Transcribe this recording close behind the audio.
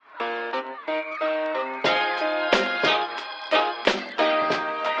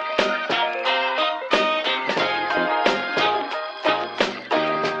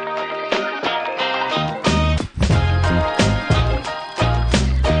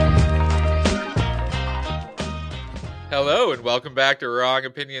Hello and welcome back to Wrong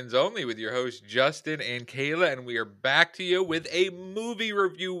Opinions Only with your hosts Justin and Kayla, and we are back to you with a movie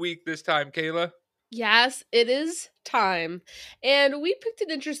review week this time, Kayla. Yes, it is time. And we picked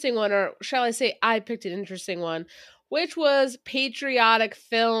an interesting one, or shall I say, I picked an interesting one, which was patriotic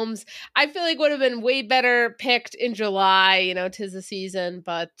films. I feel like would have been way better picked in July, 'tis the season,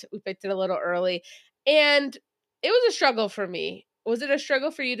 but we picked it a little early. And it was a struggle for me. Was it a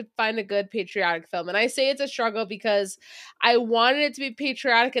struggle for you to find a good patriotic film? And I say it's a struggle because I wanted it to be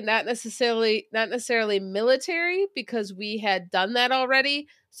patriotic and not necessarily military, because we had done that already.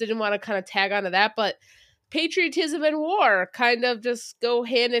 So I didn't want to kind of tag onto that, but patriotism and war kind of just go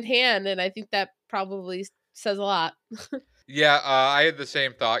hand in hand, and I think that probably says a lot. Yeah, I had the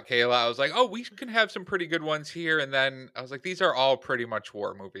same thought, Kayla. I was like, oh, we can have some pretty good ones here. And then I was like, these are all pretty much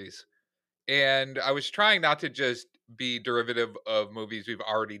war movies. And I was trying not to just be derivative of movies we've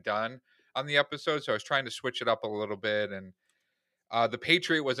already done on the episode. So I was trying to switch it up a little bit. And The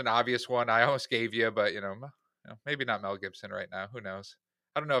Patriot was an obvious one I almost gave you, but maybe not Mel Gibson right now. Who knows?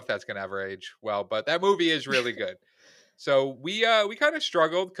 I don't know if that's gonna ever age well, but that movie is really good. So we kind of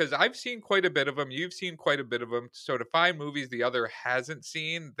struggled because I've seen quite a bit of them. You've seen quite a bit of them. So to find movies the other hasn't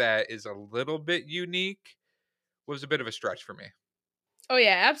seen that is a little bit unique was a bit of a stretch for me. Oh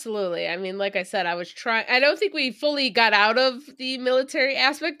yeah, absolutely. I mean, like I said, I don't think we fully got out of the military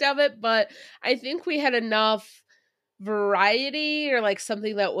aspect of it, but I think we had enough variety, or like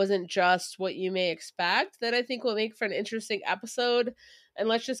something that wasn't just what you may expect, that I think will make for an interesting episode. And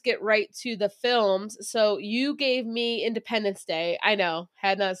let's just get right to the films. So you gave me Independence Day. I know,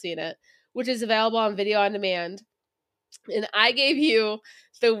 had not seen it, which is available on video on demand. And I gave you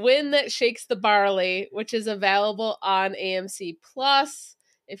The Wind That Shakes the Barley, which is available on AMC Plus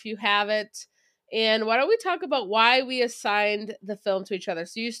if you have it. And why don't we talk about why we assigned the film to each other?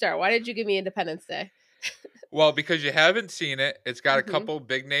 So you start. Why did you give me Independence Day? Well, because you haven't seen it, it's got a Mm-hmm. couple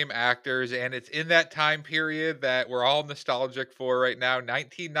big name actors, and it's in that time period that we're all nostalgic for right now.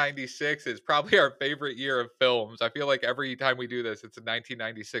 1996 is probably our favorite year of films. I feel like every time we do this, it's a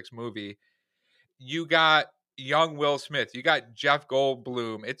 1996 movie. You got young Will Smith, you got Jeff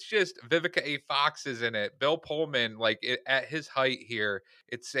Goldblum. It's just Vivica A. Fox is in it. Bill Pullman, at his height here.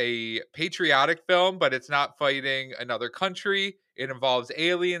 It's a patriotic film, but it's not fighting another country. It involves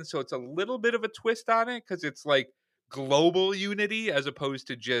aliens, so it's a little bit of a twist on it because it's like global unity as opposed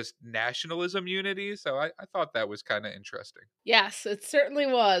to just nationalism unity. So I thought that was kind of interesting. Yes, it certainly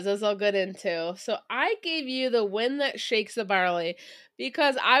was, as I'll get into. So I gave you The Wind That Shakes the Barley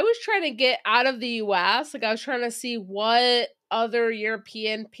because I was trying to get out of the US. Like, I was trying to see what other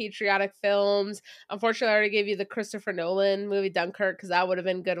European patriotic films. Unfortunately, I already gave you the Christopher Nolan movie Dunkirk, because that would have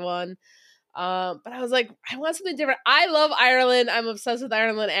been a good one. But I was like, I want something different. I love Ireland. I'm obsessed with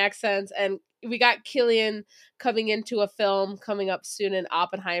Ireland accents, and we got Killian coming into a film coming up soon in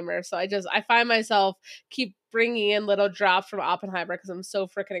Oppenheimer. So I find myself keep bringing in little drops from Oppenheimer because I'm so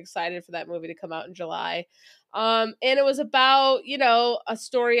freaking excited for that movie to come out in July. And it was about, a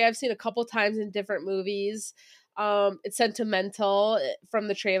story I've seen a couple times in different movies. It's sentimental from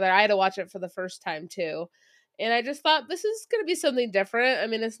the trailer. I had to watch it for the first time too. And I just thought this is going to be something different. I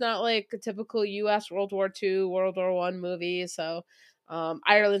mean, it's not like a typical U.S. World War II, World War I movie. So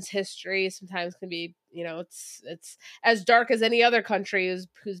Ireland's history sometimes can be, it's as dark as any other country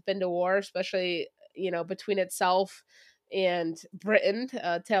who's been to war, especially, between itself and Britain,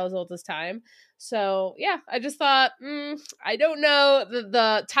 tale as old as time. So yeah, I just thought, I don't know,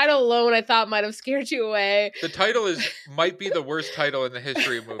 the title alone I thought might have scared you away. The title might be the worst title in the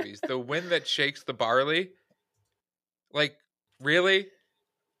history of movies. The Wind That Shakes the Barley. Like, really?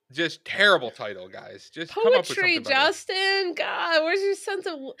 Just terrible title, guys. Just come up with Poetry, something better. Justin. God, where's your sense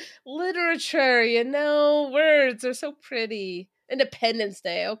of literature? Words are so pretty. Independence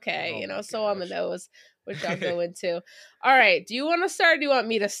Day, okay, Oh my so on the gosh. nose, which I'll go into. All right, do you want to start? Or do you want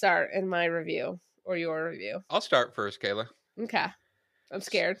me to start in my review or your review? I'll start first, Kayla. Okay, I'm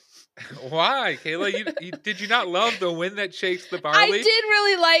scared. Why, Kayla? Did you not love The Wind That Shakes the I Barley? did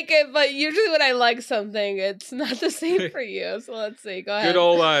really like it, but usually when I like something, it's not the same for you. So let's see. Go ahead. Good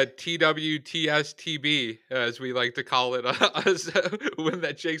old TWTSTB, as we like to call it, us Wind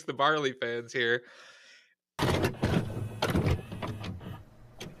That Shakes the Barley fans here.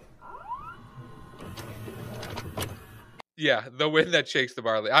 Yeah, The Wind That Shakes the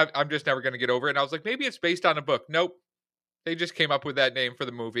Barley. I'm just never going to get over it. And I was like, maybe it's based on a book. Nope. They just came up with that name for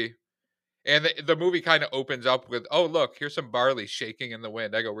the movie. And the movie kind of opens up with, oh, look, here's some barley shaking in the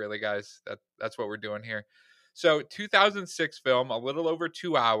wind. I go, really, guys? That's what we're doing here. So 2006 film, a little over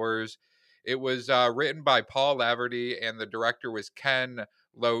 2 hours. It was written by Paul Laverty, and the director was Ken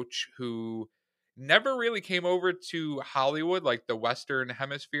Loach, who never really came over to Hollywood, like the Western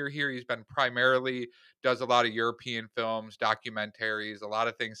hemisphere here. He's been primarily does a lot of European films, documentaries, a lot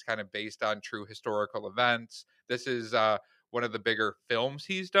of things kind of based on true historical events. This is one of the bigger films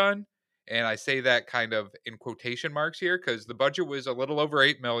he's done. And I say that kind of in quotation marks here because the budget was a little over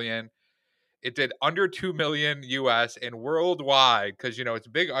 8 million. It did under 2 million US and worldwide because, you know, it's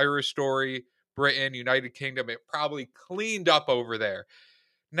a big Irish story. Britain, United Kingdom, it probably cleaned up over there.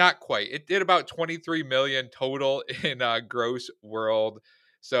 Not quite. It did about 23 million total in gross world.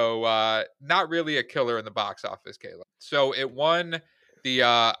 So not really a killer in the box office, Kayla. So it won the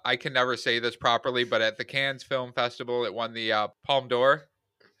I can never say this properly, but at the Cannes Film Festival, it won the Palme d'Or.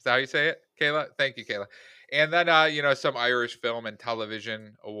 Is that how you say it, Kayla? Thank you, Kayla. And then you know, some Irish film and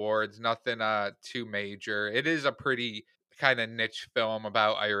television awards. Nothing too major. It is a pretty kind of niche film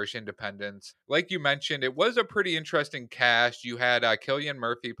about Irish independence. Like you mentioned, it was a pretty interesting cast. You had Cillian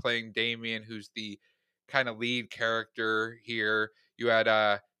Murphy playing Damien, who's the kind of lead character here. You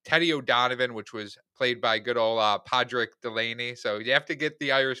had Teddy O'Donovan, which was played by good old Padraig Delaney. So you have to get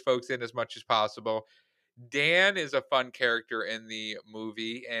the Irish folks in as much as possible. Dan is a fun character in the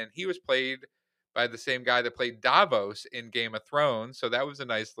movie, and he was played by the same guy that played Davos in Game of Thrones. So that was a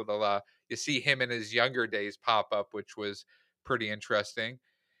nice little you see him in his younger days pop up, which was pretty interesting.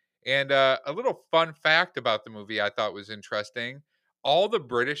 And a little fun fact about the movie I thought was interesting. All the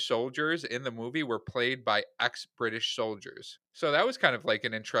British soldiers in the movie were played by ex-British soldiers. So that was kind of like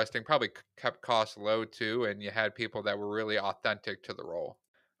an interesting, probably kept costs low too, and you had people that were really authentic to the role.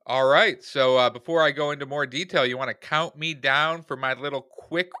 All right. So before I go into more detail, you want to count me down for my little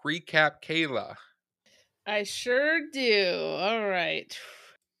quick recap, Kayla. I sure do. All right.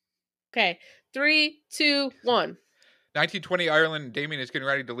 Okay. 3, 2, 1. 1920 Ireland, Damien is getting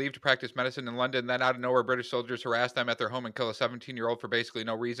ready to leave to practice medicine in London. Then, out of nowhere, British soldiers harass them at their home and kill a 17-year-old for basically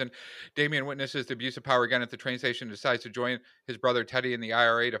no reason. Damien witnesses the abuse of power again at the train station and decides to join his brother Teddy in the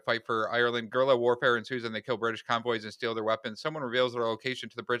IRA to fight for Ireland. Guerrilla warfare ensues and they kill British convoys and steal their weapons. Someone reveals their location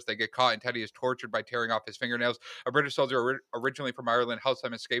to the Brits. They get caught and Teddy is tortured by tearing off his fingernails. A British soldier originally from Ireland helps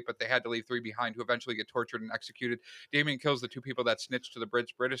them escape, but they had to leave 3 behind who eventually get tortured and executed. Damien kills the 2 people that snitched to the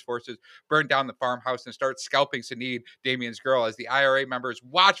Brits. British forces burn down the farmhouse and start scalping Sinead, Damien's girl, as the IRA members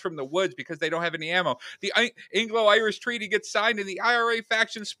watch from the woods because they don't have any ammo. The Anglo-Irish treaty gets signed and the IRA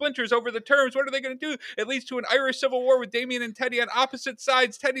faction splinters over the terms. What are they going to do? It leads to an Irish civil war with Damien and Teddy on opposite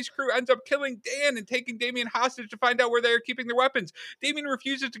sides. Teddy's crew ends up killing Dan and taking Damien hostage to find out where they are keeping their weapons. Damien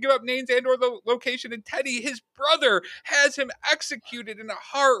refuses to give up names and or the location, and Teddy, his brother, has him executed in a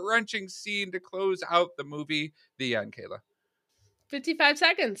heart-wrenching scene to close out the movie. The end, Kayla. 55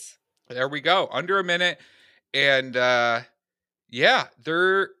 seconds. There we go. Under a minute. And yeah,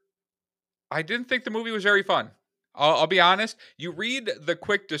 I didn't think the movie was very fun. I'll be honest. You read the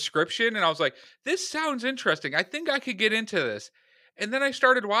quick description, and I was like, "This sounds interesting. I think I could get into this." And then I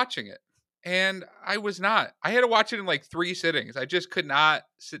started watching it, and I was not. I had to watch it in like 3 sittings. I just could not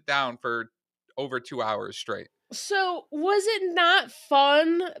sit down for over 2 hours straight. So, was it not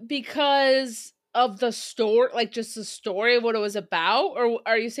fun because of the story, like just the story of what it was about, or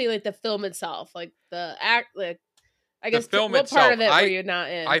are you saying like the film itself, like the act, like I The guess film what part itself, of it were you not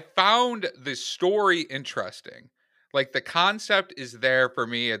in? I found the story interesting. Like the concept is there for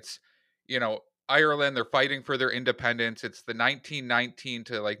me. It's, you know, Ireland, they're fighting for their independence. It's the 1919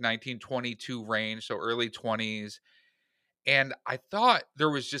 to like 1922 range, so early 20s. And I thought there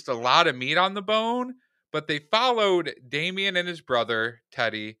was just a lot of meat on the bone, but they followed Damien and his brother,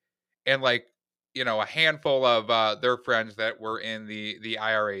 Teddy, and like, you know, a handful of their friends that were in the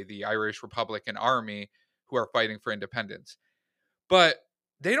IRA, the Irish Republican Army, who are fighting for independence. But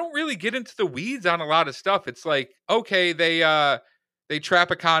they don't really get into the weeds on a lot of stuff. It's like, okay, they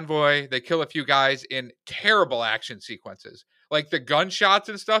trap a convoy, they kill a few guys in terrible action sequences. Like the gunshots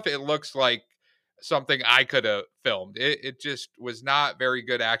and stuff, it looks like something I could have filmed. It just was not very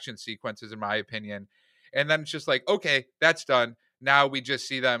good action sequences in my opinion. And then it's just like, okay, that's done. Now we just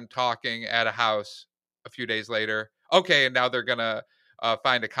see them talking at a house a few days later. Okay, and now they're gonna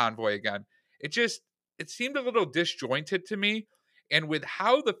find a convoy again. It seemed a little disjointed to me. And with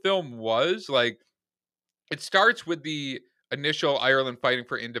how the film was, like, it starts with the initial Ireland fighting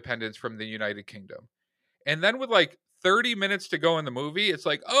for independence from the United Kingdom. And then with like 30 minutes to go in the movie, it's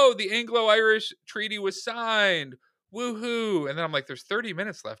like, oh, the Anglo-Irish treaty was signed. Woohoo. And then I'm like, there's 30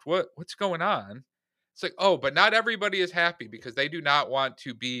 minutes left. What's going on? It's like, oh, but not everybody is happy because they do not want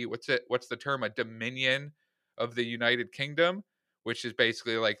to be what's the term? A dominion of the United Kingdom, which is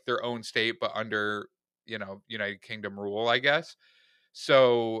basically like their own state, but under, you know, United Kingdom rule, I guess.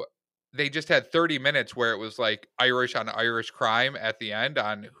 So they just had 30 minutes where it was like Irish on Irish crime at the end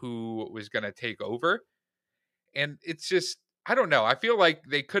on who was going to take over. And it's just, I don't know. I feel like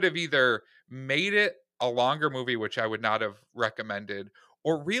they could have either made it a longer movie, which I would not have recommended,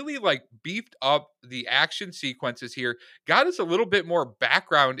 or really like beefed up the action sequences here, got us a little bit more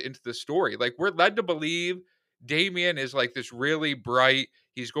background into the story. Like we're led to believe Damien is like this really bright,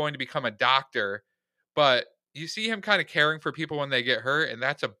 he's going to become a doctor, but you see him kind of caring for people when they get hurt, and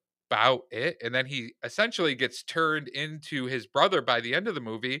that's about it. And then he essentially gets turned into his brother by the end of the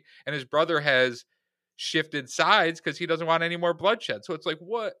movie, and his brother has shifted sides because he doesn't want any more bloodshed. So it's like,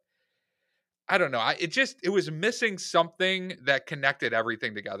 what? I don't know. It was missing something that connected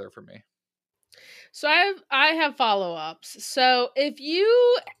everything together for me. So I have follow-ups. So if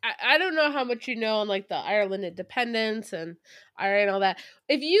you I don't know how much you know on like the Ireland independence and Ireland and all that.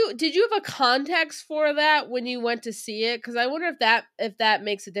 If you did you have a context for that when you went to see it? Because I wonder if that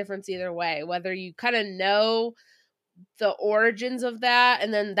makes a difference either way, whether you kind of know the origins of that,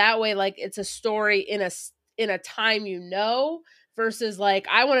 and then that way like it's a story in a time versus like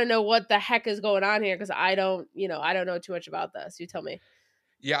I want to know what the heck is going on here because I don't know too much about this. You tell me.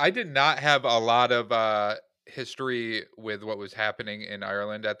 Yeah, I did not have a lot of history with what was happening in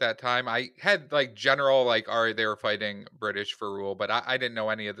Ireland at that time. I had like general, like, all right, they were fighting British for rule, but I didn't know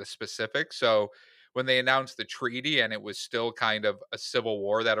any of the specifics. So when they announced the treaty and it was still kind of a civil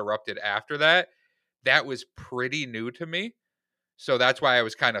war that erupted after that, that was pretty new to me. So that's why I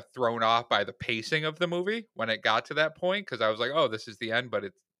was kind of thrown off by the pacing of the movie when it got to that point, because I was like, "Oh, this is the end," but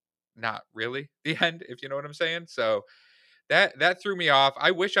it's not really the end, if you know what I'm saying. So that threw me off.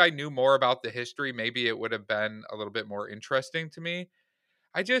 I wish I knew more about the history. Maybe it would have been a little bit more interesting to me.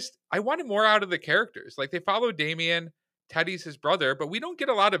 I wanted more out of the characters. Like they follow Damien, Teddy's his brother, but we don't get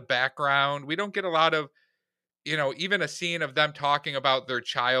a lot of background. We don't get a lot of, even a scene of them talking about their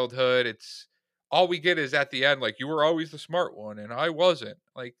childhood. It's all we get is at the end, like, you were always the smart one and I wasn't.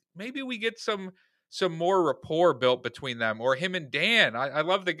 Like maybe we get some more rapport built between them, or him and Dan. I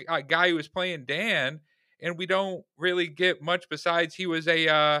love the guy who was playing Dan, and we don't really get much besides he was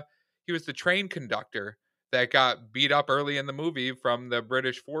the train conductor that got beat up early in the movie from the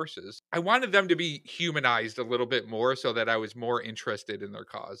British forces. I wanted them to be humanized a little bit more so that I was more interested in their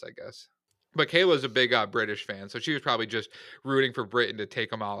cause, I guess. But Kayla's a big British fan, so she was probably just rooting for Britain to take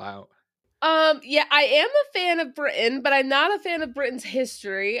them all out. Yeah, I am a fan of Britain, but I'm not a fan of Britain's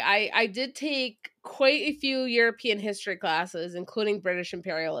history. I did take quite a few European history classes, including British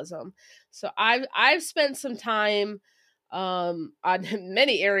imperialism. So I've spent some time on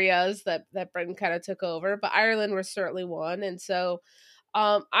many areas that Britain kind of took over, but Ireland was certainly one. And so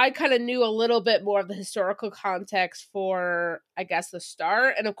I kind of knew a little bit more of the historical context for, I guess, the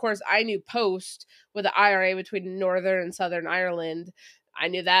start. And of course, I knew post with the IRA between Northern and Southern Ireland. I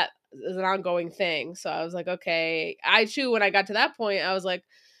knew that is an ongoing thing. So I was like, okay. I too, when I got to that point, I was like,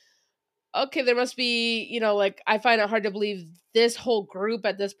 okay, there must be, like I find it hard to believe this whole group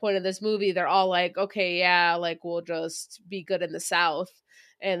at this point of this movie, they're all like, okay, yeah, like we'll just be good in the South.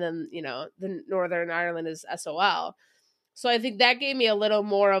 And then, the Northern Ireland is SOL. So I think that gave me a little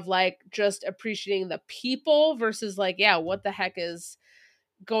more of like just appreciating the people versus like, yeah, what the heck is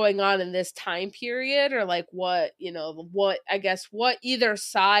going on in this time period, or like what I guess what either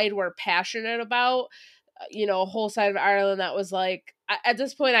side we're passionate about. A whole side of Ireland that was like, at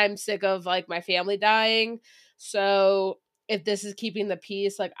this point I'm sick of like my family dying. So if this is keeping the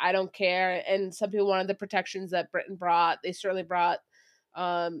peace, like I don't care. And some people wanted the protections that Britain brought. They certainly brought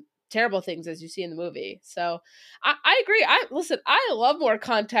terrible things, as you see in the movie. So I agree. I love more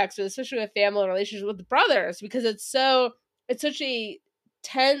context, especially with family relationships with brothers, because it's such a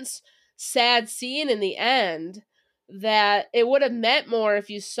tense, sad scene in the end that it would have meant more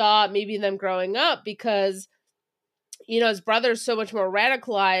if you saw maybe them growing up, because his brother's so much more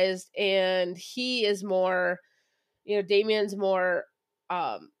radicalized and he is more, Damien's more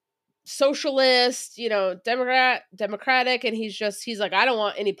um socialist, democratic, and he's like, I don't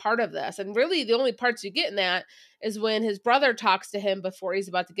want any part of this. And really the only parts you get in that is when his brother talks to him before he's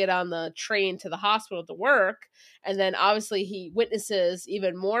about to get on the train to the hospital to work, and then obviously he witnesses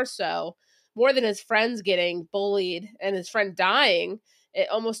even more so, more than his friends getting bullied and his friend dying. It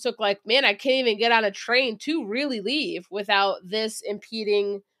almost took like, man, I can't even get on a train to really leave without this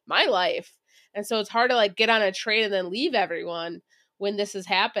impeding my life. And so it's hard to like get on a train and then leave everyone when this is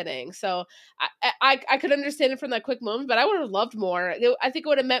happening. So I could understand it from that quick moment, but I would have loved more. I think it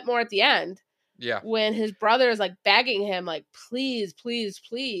would have meant more at the end Yeah. when his brother is like begging him, like, please, please,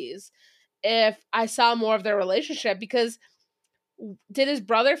 please. If I saw more of their relationship, because did his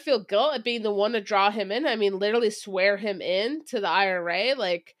brother feel guilt at being the one to draw him in? I mean, literally swear him in to the IRA.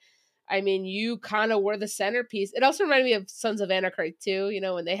 Like, I mean, you kind of were the centerpiece. It also reminded me of Sons of Anarchy too,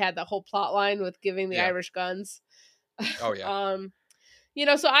 when they had the whole plot line with giving the Yeah. Irish guns. Oh yeah. um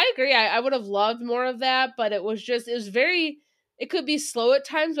so I agree. I would have loved more of that, but it was very, it could be slow at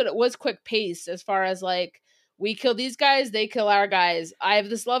times, but it was quick paced as far as like, we kill these guys, they kill our guys. I have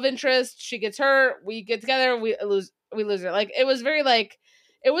this love interest, she gets hurt, we get together, we lose her. Like, it was very like,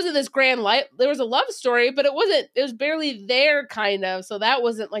 it wasn't this grand light. There was a love story, but it was barely there kind of. So that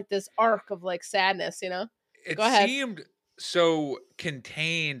wasn't like this arc of like sadness. It Go ahead. seemed so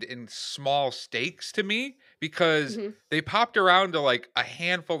contained in small stakes to me because Hmm. they popped around to like a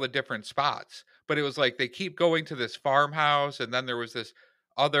handful of different spots, but it was like they keep going to this farmhouse, and then there was this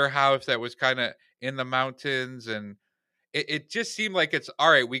other house that was kind of in the mountains, and it just seemed like it's all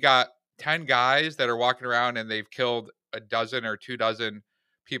right. We got 10 guys that are walking around and they've killed a dozen or 2 dozen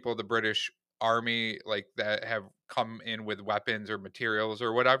people, the British army, like that have come in with weapons or materials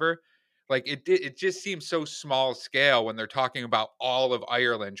or whatever. Like it just seems so small scale when they're talking about all of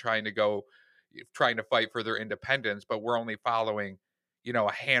Ireland trying to fight for their independence, but we're only following,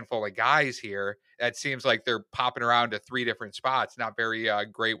 a handful of guys here. That seems like they're popping around to 3 different spots. Not very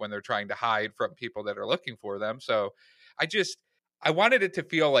great when they're trying to hide from people that are looking for them. So I just I wanted it to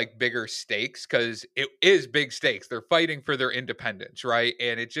feel like bigger stakes because it is big stakes. They're fighting for their independence, right?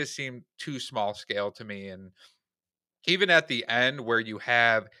 And it just seemed too small scale to me. And even at the end, where you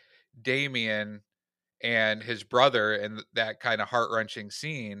have Damien and his brother and that kind of heart wrenching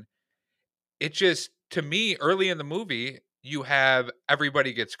scene, it just, to me, early in the movie, you have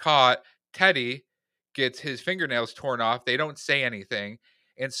everybody gets caught. Teddy gets his fingernails torn off. They don't say anything.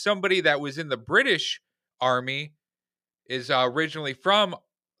 And somebody that was in the British army is originally from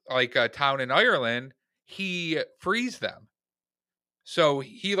like a town in Ireland. He frees them. So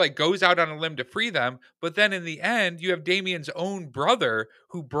he like goes out on a limb to free them, but then in the end, you have Damien's own brother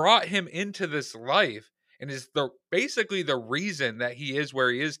who brought him into this life and is the basically the reason that he is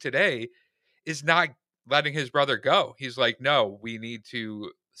where he is today, is not letting his brother go. He's like, "No, we need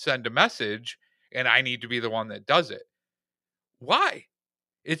to send a message and I need to be the one that does it." Why?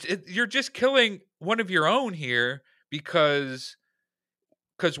 You're just killing one of your own here because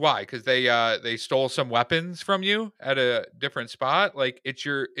why? Because they stole some weapons from you at a different spot. Like it's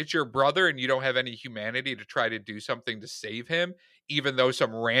your brother, and you don't have any humanity to try to do something to save him, even though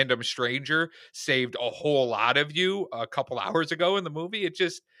some random stranger saved a whole lot of you a couple hours ago in the movie. It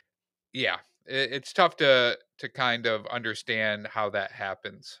just, yeah, it's tough to kind of understand how that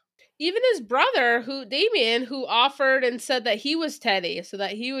happens. Even his brother, who Damien, who offered and said that he was Teddy so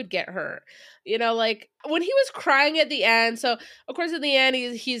that he would get hurt. Like when he was crying at the end. So of course in the end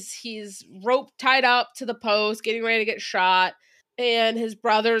he's rope tied up to the post, getting ready to get shot. And his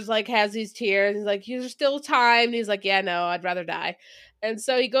brother's like has these tears. He's like, "There's still time." And he's like, "Yeah, no, I'd rather die." And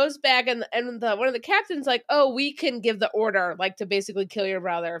so he goes back, and one of the captains like, "Oh, we can give the order, like to basically kill your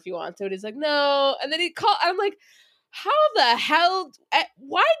brother if you want to." And he's like, "No." And then I'm like, how the hell,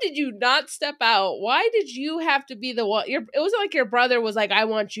 why did you not step out? Why did you have to be the one? It wasn't like your brother was like, "I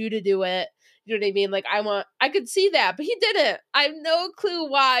want you to do it." You know what I mean? Like, I could see that, but he didn't. I have no clue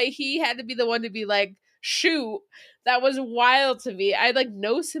why he had to be the one to be like, "Shoot." That was wild to me. I had like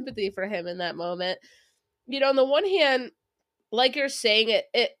no sympathy for him in that moment. On the one hand, like you're saying,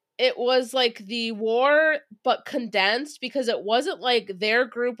 it was like the war but condensed, because it wasn't like their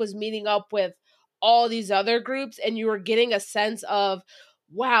group was meeting up with all these other groups and you were getting a sense of,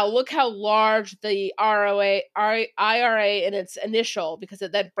 wow, look how large the IRA in its initial, because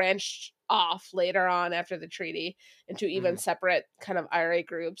it then branched off later on after the treaty into even Mhm. separate kind of IRA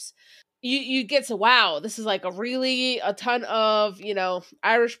groups. You get to, wow, this is like a ton of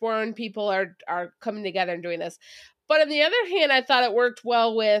Irish born people are coming together and doing this. But on the other hand, I thought it worked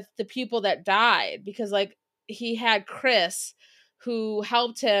well with the people that died, because like he had Chris who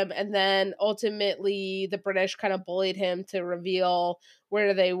helped him, and then ultimately the British kind of bullied him to reveal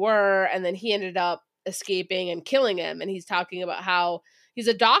where they were, and then he ended up escaping and killing him. And he's talking about how he's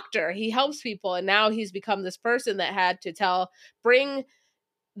a doctor, he helps people, and now he's become this person that had to bring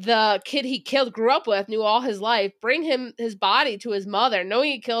the kid he killed, grew up with, knew all his life, bring his body to his mother,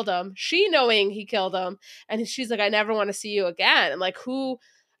 knowing he killed him, she knowing he killed him, and she's like, "I never want to see you again." And like,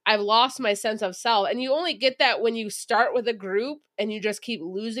 I've lost my sense of self. And you only get that when you start with a group and you just keep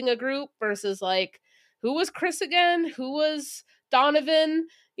losing a group, versus like, who was Chris again? Who was Donovan?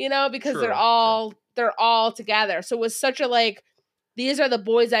 Because they're True, true. all together. So it was such a like, these are the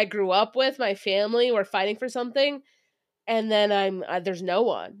boys I grew up with, my family, we're fighting for something, and then there's no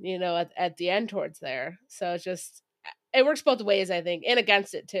one, at the end towards there. So it's just, it works both ways, I think, and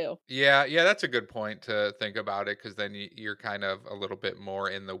against it too. Yeah, yeah, that's a good point to think about it because then you're kind of a little bit more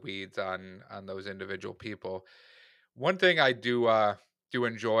in the weeds on those individual people. One thing I do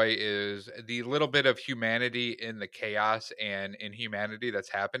enjoy is the little bit of humanity in the chaos and inhumanity that's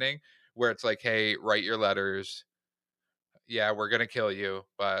happening, where it's like, hey, write your letters. Yeah, we're gonna kill you,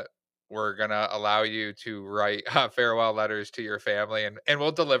 but we're gonna allow you to write farewell letters to your family, and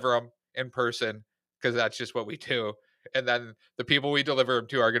we'll deliver them in person because that's just what we do. And then the people we deliver them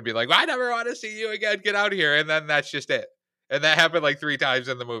to are gonna be like, "I never want to see you again. Get out of here." And then that's just it. And that happened like 3 times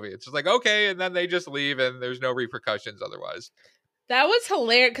in the movie. It's just like okay, and then they just leave, and there's no repercussions otherwise. That was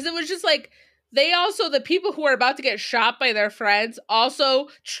hilarious because it was just like they also the people who were about to get shot by their friends also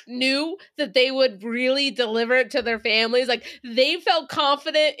knew that they would really deliver it to their families. Like they felt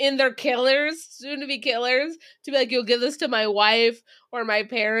confident in their killers, soon to be killers, to be like, "You'll give this to my wife or my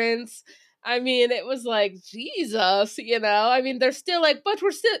parents." I mean, it was like Jesus, you know. I mean, they're still like, but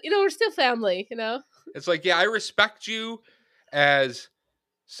we're still, we're still family, you know. It's like, yeah, I respect you as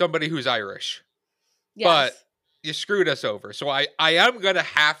somebody who's Irish, but Yes. you screwed us over. So I am gonna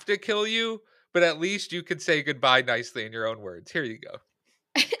have to kill you, but at least you can say goodbye nicely in your own words. Here you go.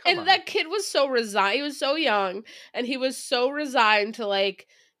 Come And on. that kid was so resigned. He was so young, and he was so resigned to like,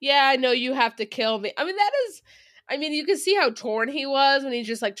 yeah, I know you have to kill me. I mean, that is, I mean, you can see how torn he was when he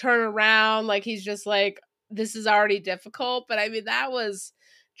just like turned around, like he's just like, this is already difficult. But I mean, that was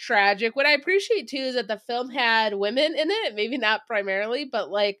tragic. What I appreciate too is that the film had women in it, maybe not primarily, but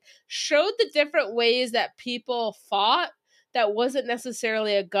like showed the different ways that people fought that wasn't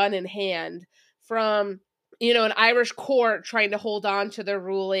necessarily a gun in hand from an Irish court trying to hold on to their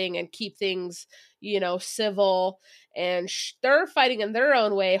ruling and keep things, civil. And they're fighting in their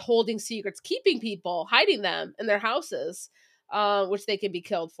own way, holding secrets, keeping people, hiding them in their houses, which they can be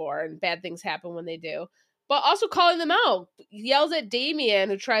killed for. And bad things happen when they do. But also calling them out. Yells at Damien,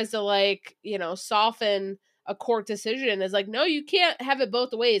 who tries to, like, soften a court decision. Is like, no, you can't have it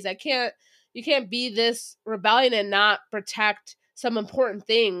both ways. You can't be this rebellion and not protect some important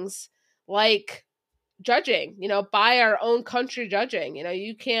things like judging, by our own country judging.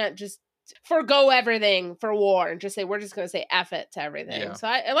 You can't just forgo everything for war and just say, we're just going to say F it to everything. Yeah. So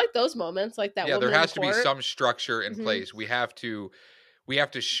I like those moments, like that Yeah, there woman in the has to be court. some structure in Hmm. place. We have to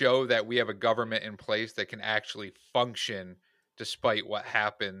show that we have a government in place that can actually function despite what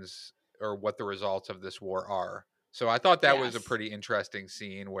happens or what the results of this war are. So I thought that was a Yes. pretty interesting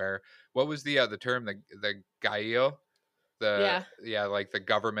scene where what was the term, the Gaio, the Yeah. yeah, like the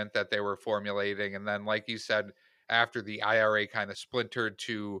government that they were formulating, and then like you said, after the IRA kind of splintered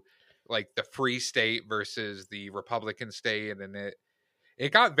to like the free state versus the Republican state, and it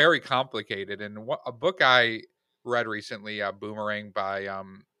got very complicated. And what a book I read recently, Boomerang by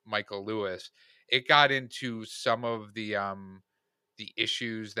Michael Lewis, it got into some of the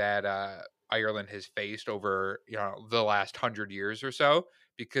issues that Ireland has faced over the last 100 years or so,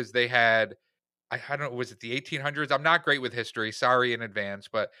 because they had I don't know, was it the 1800s? I'm not great with history. Sorry in advance,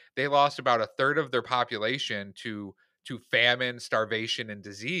 but they lost about a third of their population to famine, starvation, and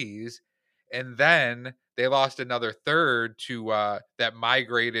disease, and then they lost another third to that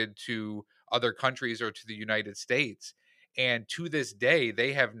migrated to other countries or to the United States. And to this day,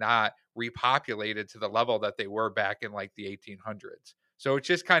 they have not repopulated to the level that they were back in like the 1800s. So it's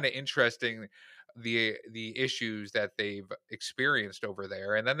just kind of interesting the issues that they've experienced over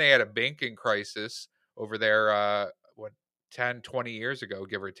there. And then they had a banking crisis over there what 10-20 years ago,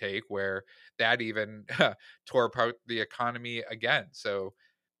 give or take, where that even tore apart the economy again. So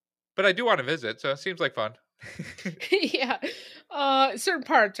but I do want to visit, so it seems like fun. Yeah. Certain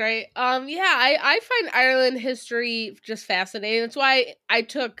parts, right? Yeah, I find Ireland history just fascinating. That's why I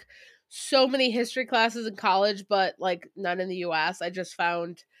took so many history classes in college, but like none in the US. I just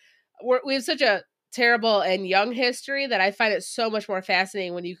found we have such a terrible and young history that I find it so much more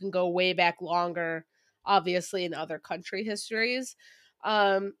fascinating when you can go way back longer, obviously in other country histories.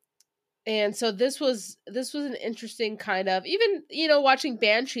 Um, and so this was an interesting kind of, even watching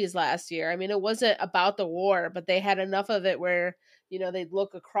Banshees last year. I mean, it wasn't about the war, but they had enough of it where they'd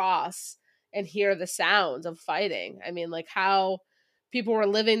look across and hear the sounds of fighting. I mean, like how people were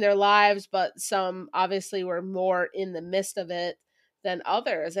living their lives, but some obviously were more in the midst of it than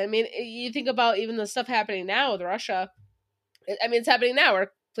others. I mean, you think about even the stuff happening now with Russia. I mean, it's happening now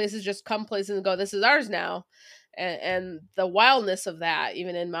where places just come places and go, this is ours now. And the wildness of that,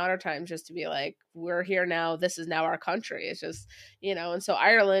 even in modern times, just to be like, we're here now, this is now our country. It's just, and so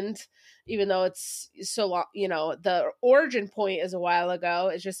Ireland, even though it's so long, the origin point is a while ago,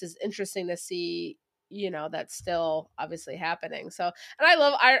 it's just as interesting to see, that's still obviously happening. So, and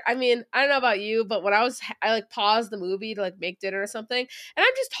I mean, I don't know about you, but when I like paused the movie to like make dinner or something, and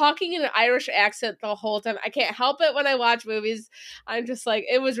I'm just talking in an Irish accent the whole time. I can't help it when I watch movies. I'm just like,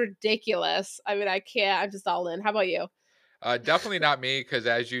 it was ridiculous. I mean, I can't, I'm just all in. How about you? Definitely not me, because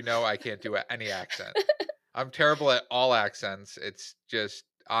as you know, I can't do any accent. I'm terrible at all accents. It's just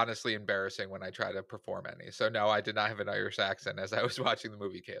honestly embarrassing when I try to perform any. So no, I did not have an Irish accent as I was watching the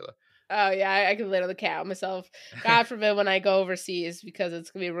movie, Kayla. Oh yeah, I can literally count myself. God forbid when I go overseas, because it's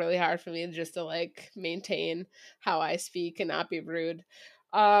gonna be really hard for me just to like maintain how I speak and not be rude.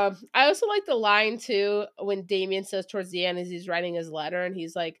 I also like the line too when Damien says towards the end as he's writing his letter, and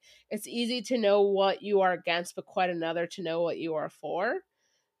he's like, "It's easy to know what you are against, but quite another to know what you are for."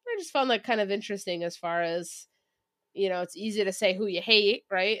 I just found that kind of interesting as far as it's easy to say who you hate,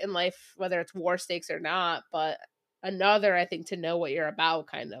 right? In life, whether it's war stakes or not, but another, I think, to know what you're about,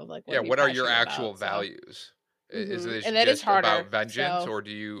 kind of like what Yeah, are you what are your passionate actual about. So, values? Is this and that is just harder. about vengeance, So, or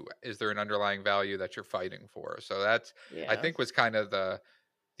is there an underlying value that you're fighting for? So that's, I yeah. think, was kind of the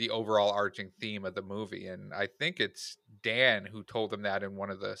overall arching theme of the movie, and I think it's Dan who told him that in one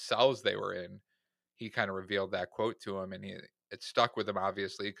of the cells they were in. He kind of revealed that quote to him, and it stuck with him,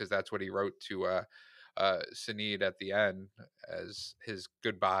 obviously, because that's what he wrote to Sinead at the end as his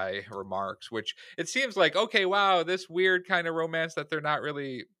goodbye remarks. Which it seems like, okay, wow, this weird kind of romance that they're not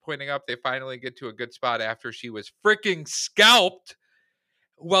really pointing up. They finally get to a good spot after she was freaking scalped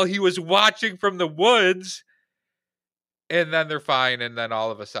while he was watching from the woods, and then they're fine, and then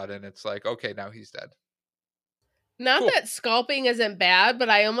all of a sudden it's like, okay, now he's dead. Not Cool. that scalping isn't bad, but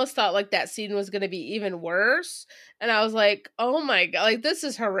I almost thought like that scene was going to be even worse. And I was like, oh my God, like this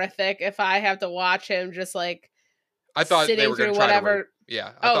is horrific if I have to watch him just like I thought they sitting were gonna through try to rape. whatever.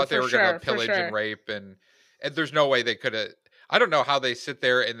 Yeah, I Oh, thought they for were gonna sure. For pillage and sure. rape, and there's no way they coulda. I don't know how they sit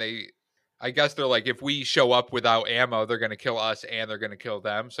there and I guess they're like, if we show up without ammo, they're gonna kill us and they're gonna kill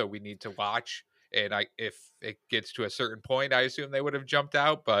them, so we need to watch. And if it gets to a certain point, I assume they would have jumped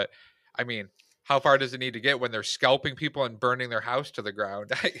out, but, I mean, how far does it need to get when they're scalping people and burning their house to the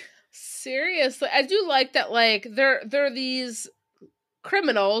ground? I Seriously, I do like that. Like they're these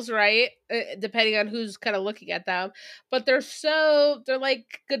criminals, right? Depending on who's kind of looking at them, but they're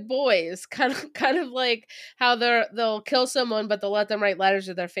like good boys, kind of like how they'll kill someone, but they'll let them write letters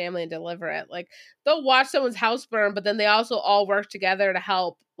to their family and deliver it. Like they'll watch someone's house burn, but then they also all work together to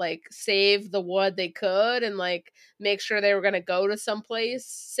help like save the wood they could and like make sure they were going to go to someplace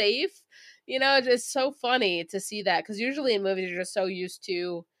safe. It's so funny to see that because usually in movies you're just so used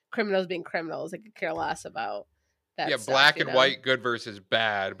to criminals being criminals, they could care less about Yeah, that stuff, black and white, good versus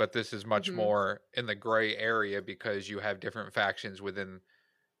bad, but this is much Mhm. more in the gray area because you have different factions within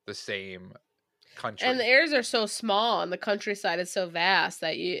the same And the country. areas are so small and the countryside is so vast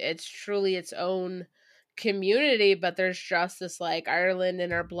that it's truly its own community, but there's just this like Ireland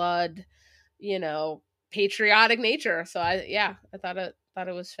in our blood, you know, patriotic nature. So I thought it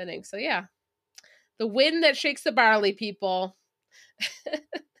was fitting. So yeah. The wind that shakes the barley, people.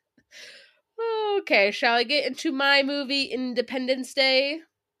 Okay, shall I get into my movie Independence Day?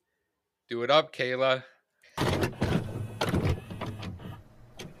 Do it up, Kayla.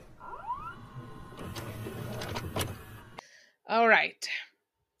 All right.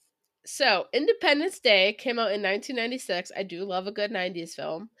 So, Independence Day came out in 1996. I do love a good 90s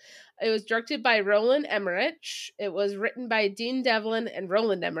film. It was directed by Roland Emmerich. It was written by Dean Devlin and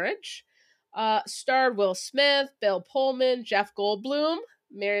Roland Emmerich. Starred Will Smith, Bill Pullman, Jeff Goldblum,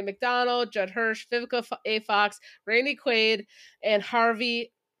 Mary McDonald, Judd Hirsch, Vivica A. Fox, Randy Quaid, and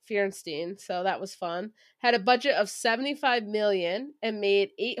Harvey Fierstein. So that was fun. Had a budget of 75 million and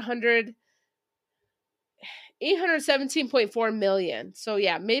made 817.4 million. So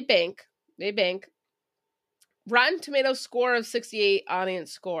yeah, made bank. Made bank. Rotten Tomatoes score of 68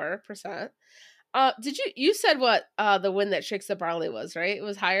 audience score percent. Did you said what the Wind That Shakes the Barley was, right? It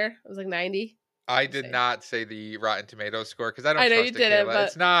was higher. It was like 90. I Let's did see. not say the Rotten Tomatoes score because I don't I know you trust it, didn't, Kayla. but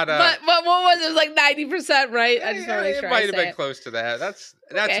It's not what was it? It was like 90%, right? I just want to make it sure I might have say been it. close to that. That's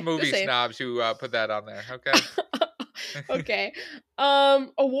Okay, just movie saying. snobs who put that on there. Okay. Okay.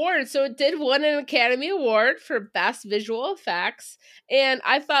 Award. So it did win an Academy Award for Best Visual Effects. And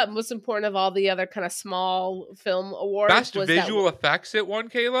I thought most important of all the other kind of small film awards Best was that visual effects it won,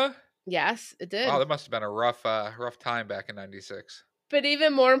 Kayla. yes, it Wow, did. that must have been a rough time back in '96. But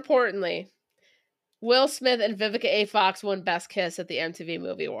even more importantly, Will Smith and Vivica A. Fox won Best Kiss at the MTV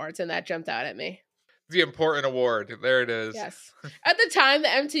Movie Awards, and that jumped out at me. The important award. There it is. Yes. At the time, the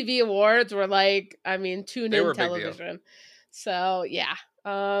MTV Awards were like, I mean, tune They were in a big deal. television. So, yeah.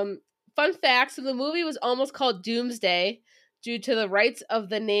 Fun fact, so the movie was almost called Doomsday due to the rights of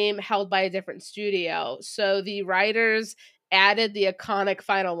the name held by a different studio. So the writers added the iconic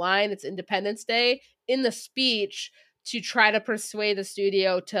final line, it's Independence Day, in the speech to try to persuade the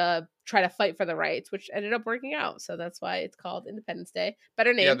studio to try to fight for the rights, which ended up working out. So that's why it's called Independence Day.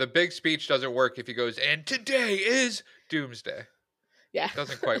 Better Yeah, name. the big speech doesn't work if he goes, "And today is Doomsday." Yeah.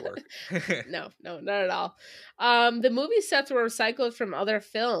 Doesn't quite work. No, not at all. The movie sets were recycled from other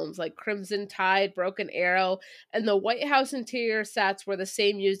films like Crimson Tide, Broken Arrow, and the White House interior sets were the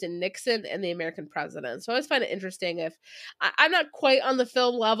same used in Nixon and the American president. So I always find it interesting if I'm not quite on the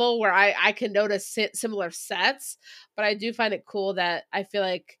film level where I can notice similar sets, but I do find it cool that I feel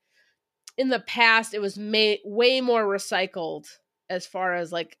like in the past it was way more recycled as far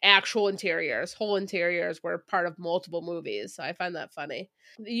as like actual interiors. Whole interiors were part of multiple movies, so I find that funny.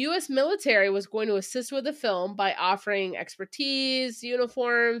 The US military was going to assist with the film by offering expertise,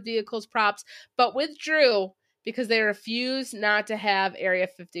 uniforms, vehicles, props, but withdrew because they refused not to have Area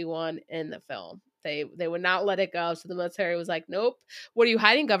 51 in the film. They would not let it go, so the military was like, "Nope. What are you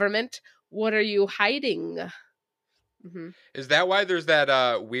hiding, government? What are you hiding?" Mm-hmm. Is that why there's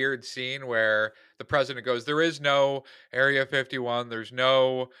that weird scene where the president goes, "There is no Area 51, there's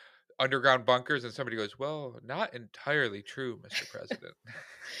no underground bunkers," and somebody goes, "Well, not entirely true, Mr. President."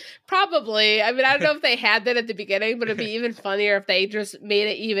 Probably. I mean, I don't know if they had that at the beginning, but it'd be even funnier if they just made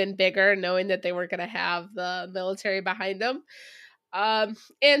it even bigger, knowing that they weren't going to have the military behind them.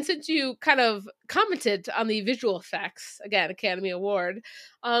 And since you kind of commented on the visual effects, again, Academy Award,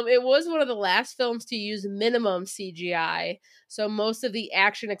 it was one of the last films to use minimum CGI. So most of the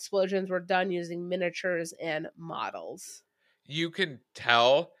action explosions were done using miniatures and models. You can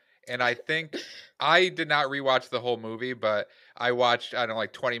tell, and I think I did not rewatch the whole movie, but I watched, I don't know,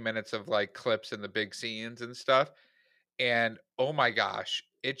 like 20 minutes of like clips and the big scenes and stuff. And oh my gosh,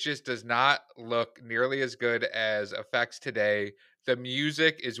 it just does not look nearly as good as effects today. The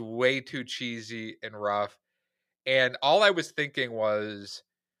music is way too cheesy and rough. And all I was thinking was,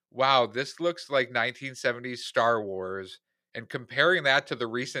 wow, this looks like 1970s Star Wars. And comparing that to the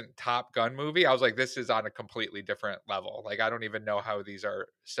recent Top Gun movie, I was like, this is on a completely different level. Like, I don't even know how these are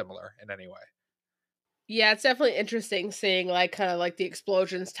similar in any way. Yeah, it's definitely interesting seeing like kind of like the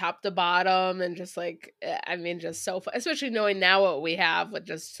explosions top to bottom and just like I mean just so fun, especially knowing now what we have with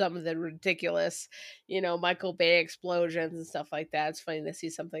just some of the ridiculous, Michael Bay explosions and stuff like that. It's funny to see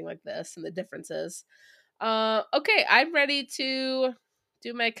something like this and the differences. Okay, I'm ready to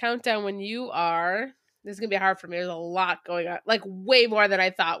do my countdown when you are. This is gonna be hard for me. There's a lot going on, like way more than I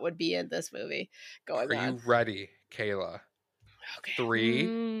thought would be in this movie going Are on. you ready, Kayla? Okay.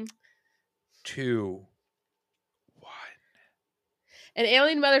 Three, two, one. An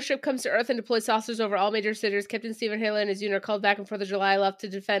alien mothership comes to Earth and deploys saucers over all major cities. Captain Stephen Haley and his unit are called back on 4th of July, left to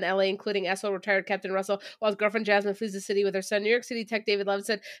defend LA, including SO retired Captain Russell, while his girlfriend Jasmine flees the city with her son. New York City tech David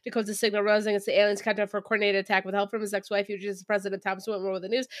Levinson decodes a signal realizing it's the aliens' countdown for a coordinated attack with help from his ex-wife, who is President Thomas Whitmore with the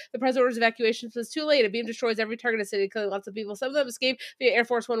news. The president orders evacuation, but it's too late. A beam destroys every target in the city, killing lots of people. Some of them escape via Air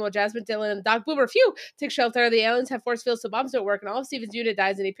Force One, while Jasmine, Dylan, and Doc Boomer, take shelter. The aliens have force fields, so bombs don't work, and all of Stephen's unit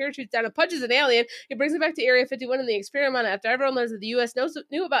dies, and he parachutes down and punches an alien. He brings him back to Area 51 in the experiment after everyone learns that the U.S.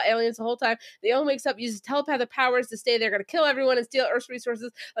 knew about aliens the whole time. The alien wakes up, uses telepathic powers to stay there, going to kill everyone and steal Earth's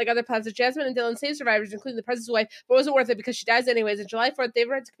resources like other planets. Jasmine and Dylan save survivors, including the president's wife, but it wasn't worth it because she dies anyways. On July 4th, David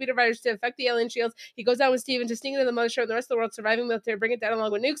writes computer virus to infect the alien shields. He goes down with Steven to sneak into the mothership and the rest of the world, surviving military, bring it down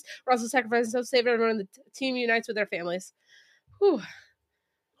along with nukes. Russell sacrifices himself to save everyone, and the team unites with their families. Whew.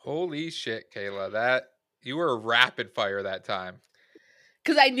 Holy shit, Kayla. That you were rapid fire that time.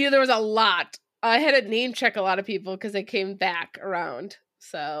 Because I knew there was a lot. I had to name check a lot of people because they came back around.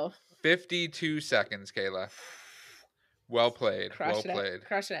 So 52 seconds, Kayla. Well played. Well played.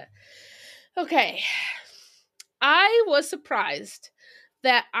 Crushing it. Okay. I was surprised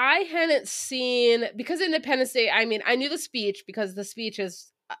that I hadn't seen, because Independence Day, I mean, I knew the speech because the speech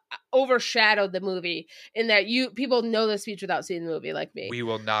is overshadowed the movie in that people know the speech without seeing the movie like me. We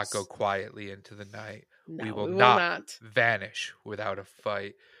will not go quietly into the night. No, we will not vanish without a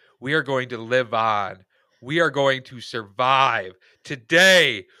fight. We are going to live on. We are going to survive.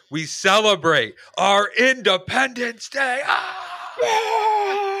 Today, we celebrate our Independence Day.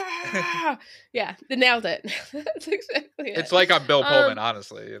 Yeah, they nailed it. That's exactly it. It's like I'm Bill Pullman,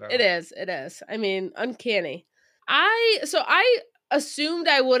 honestly. It is. I mean, uncanny. I assumed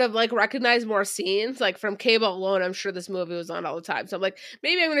I would have like recognized more scenes, like from cable alone. I'm sure this movie was on all the time, so I'm like,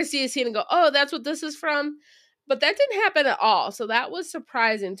 maybe I'm going to see a scene and go, "Oh, that's what this is from." But that didn't happen at all, so that was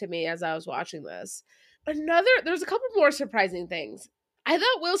surprising to me as I was watching this. There's a couple more surprising things. I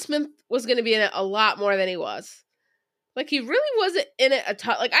thought Will Smith was going to be in it a lot more than he was. Like, he really wasn't in it a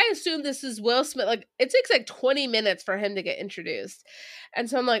ton. Like, I assume this is Will Smith. Like, it takes like 20 minutes for him to get introduced. And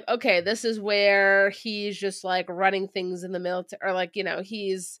so I'm like, okay, this is where he's just like running things in the military, or like,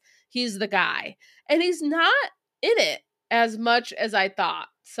 he's the guy. And he's not in it as much as I thought.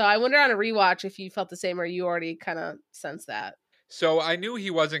 So I wonder on a rewatch if you felt the same or you already kind of sensed that. So I knew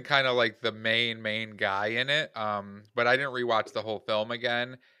he wasn't kind of like the main guy in it, but I didn't rewatch the whole film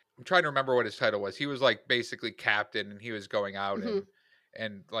again. I'm trying to remember what his title was. He was like basically captain, and he was going out Hmm.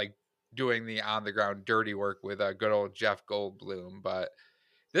 and like doing the on the ground dirty work with a good old Jeff Goldblum. But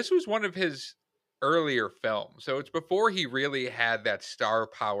this was one of his earlier films, so it's before he really had that star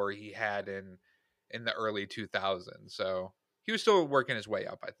power he had in the early 2000s. So he was still working his way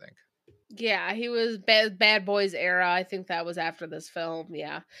up, I think. Yeah, he was Bad Boys era. I think that was after this film.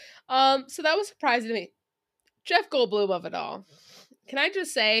 Yeah. So that was surprising to me. Jeff Goldblum of it all. Can I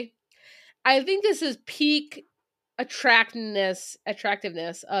just say, I think this is peak attractiveness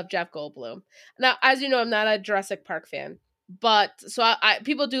of Jeff Goldblum. Now, as you know, I'm not a Jurassic Park fan, but so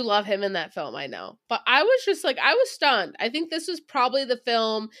people do love him in that film, I know. But I was just like, I was stunned. I think this was probably the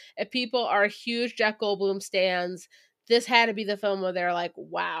film, if people are huge Jeff Goldblum stans, this had to be the film where they're like,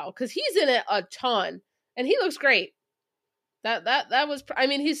 wow, because he's in it a ton and he looks great. That was, I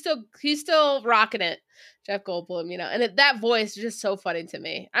mean, he's still rocking it, Jeff Goldblum, and that voice is just so funny to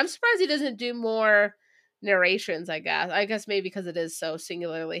me. I'm surprised he doesn't do more narrations. I guess maybe because it is so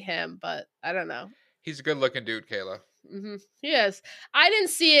singularly him, but I don't know. He's a good looking dude, Kayla. He is. I didn't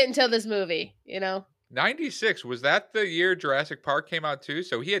see it until this movie. 96, was that the year Jurassic Park came out too?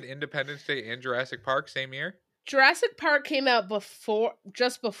 So he had Independence Day and Jurassic Park same year? Jurassic Park came out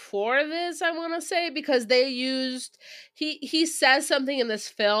just before this, I want to say, because they used he says something in this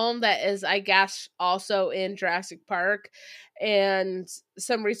film that is, I guess, also in Jurassic Park, and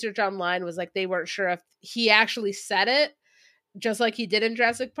some research online was like they weren't sure if he actually said it just like he did in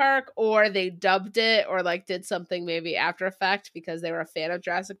Jurassic Park, or they dubbed it, or like did something maybe after effect because they were a fan of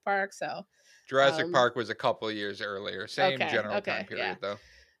Jurassic Park. So, Jurassic um, Park was a couple of years earlier. Same okay, general time okay, yeah. period though.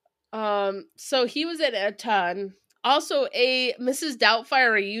 So he was in a ton. Also, a Mrs.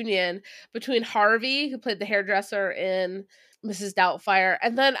 Doubtfire reunion between Harvey, who played the hairdresser in Mrs. Doubtfire,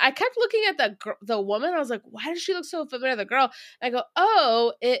 and then I kept looking at the woman. I was like, "Why does she look so familiar?" The girl. And I go,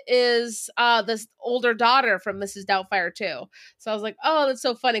 "Oh, it is this older daughter from Mrs. Doubtfire too." So I was like, "Oh, that's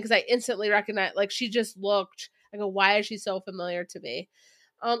so funny," because I instantly recognized, like, she just looked. I go, "Why is she so familiar to me?"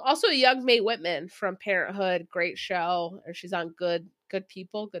 Also, young Mae Whitman from Parenthood, great show. Or she's on Good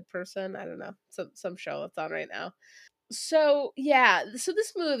People, Good Person. I don't know, some show that's on right now. So yeah, so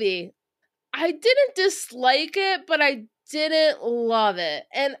this movie, I didn't dislike it, but I didn't love it.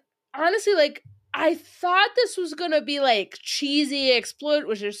 And honestly, like, I thought this was gonna be like cheesy exploit,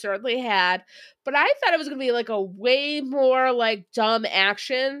 which it certainly had, but I thought it was gonna be like a way more like dumb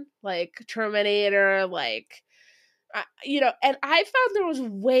action, like Terminator, like and I found there was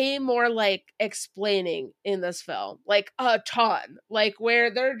way more like explaining in this film, like a ton, like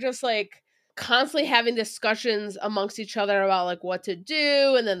where they're just like constantly having discussions amongst each other about like what to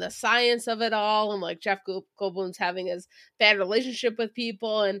do, and then the science of it all, and like Jeff Goldblum's having his bad relationship with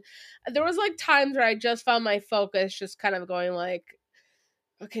people, and there was like times where I just found my focus just kind of going like,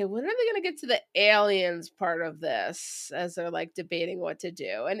 okay, when are they going to get to the aliens part of this, as they're like debating what to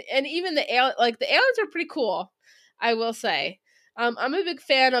do? And even the aliens are pretty cool, I will say. I'm a big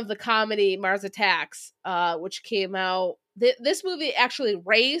fan of the comedy Mars Attacks, which came out. This movie actually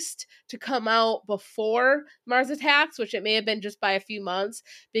raced to come out before Mars Attacks, which it may have been just by a few months,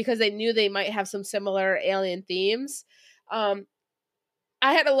 because they knew they might have some similar alien themes. Um,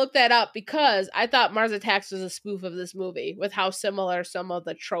 I had to look that up because I thought Mars Attacks was a spoof of this movie with how similar some of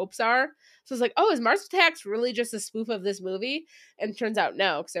the tropes are. So it's like, oh, is Mars Attacks really just a spoof of this movie? And it turns out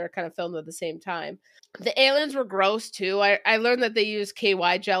no, because they were kind of filmed at the same time. The aliens were gross too. I learned that they used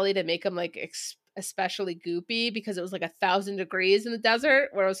KY jelly to make them like especially goopy because it was like 1,000 degrees in the desert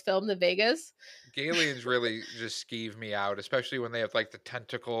where it was filmed in Vegas. Aliens really just skeeve me out, especially when they have like the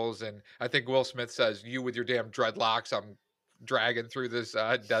tentacles. And I think Will Smith says, "You with your damn dreadlocks, I'm dragging through this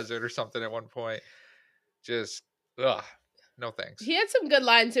desert" or something at one point. Just, ugh, no thanks. He had some good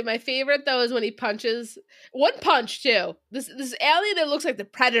lines too. My favorite though is when he punches one punch too. This alien that looks like the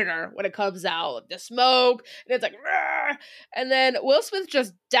Predator when it comes out, the smoke, and it's like, "Rrr!" And then Will Smith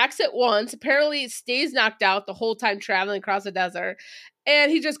just decks it once. Apparently, stays knocked out the whole time traveling across the desert,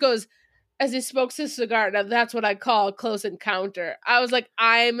 and he just goes as he smokes his cigar. Now that's what I call a close encounter. I was like,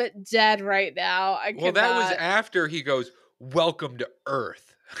 I'm dead right now. I Well, that was cannot. after he goes, "Welcome to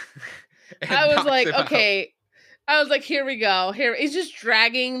Earth," and I was knocks like, him out. okay. I was like, here we go. Here he's just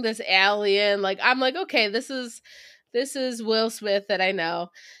dragging this alien. Like, I'm like, okay, this is This is Will Smith that I know.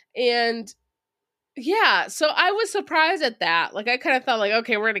 And yeah, so I was surprised at that. Like I kind of thought like,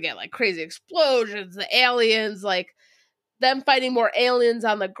 okay, we're going to get like crazy explosions, the aliens, like them fighting more aliens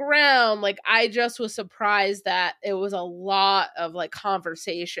on the ground. Like I just was surprised that it was a lot of like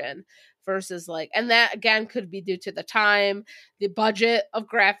conversation versus like, and that again could be due to the time, the budget of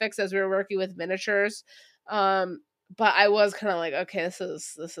graphics as we were working with miniatures. But I was kind of like, okay, this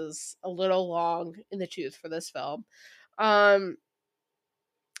is a little long in the tooth for this film. Um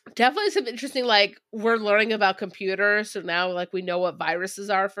Definitely some interesting, like, we're learning about computers, so now, like, we know what viruses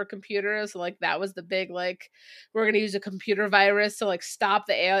are for computers, so, like, that was the big, like, we're gonna use a computer virus to, like, stop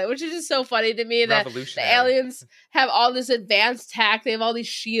the alien, which is just so funny to me that the Revolutionary. aliens have all this advanced tech, they have all these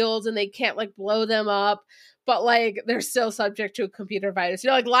shields, and they can't, like, blow them up, but, like, they're still subject to a computer virus. You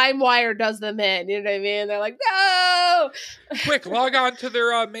know, like, LimeWire does them in, you know what I mean? They're like, "No!" Quick, log on to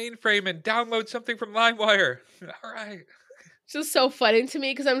their mainframe and download something from LimeWire. All right. It's just so funny to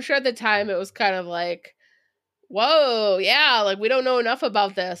me because I'm sure at the time it was kind of like, whoa, yeah, like we don't know enough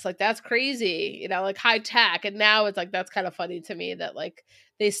about this. Like that's crazy, you know, like high tech. And now it's like that's kind of funny to me that like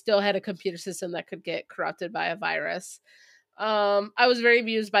they still had a computer system that could get corrupted by a virus. I was very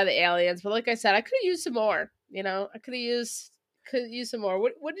amused by the aliens, but like I said, I could have used some more. You know, I could use some more.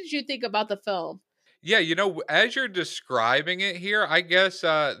 What did you think about the film? Yeah, as you're describing it here, I guess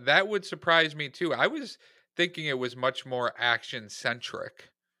that would surprise me too. I was thinking it was much more action centric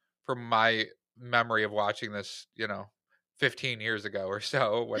from my memory of watching this, 15 years ago or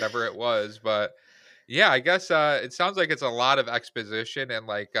so, whatever it was. But yeah, I guess it sounds like it's a lot of exposition and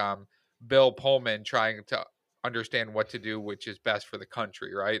like Bill Pullman trying to understand what to do, which is best for the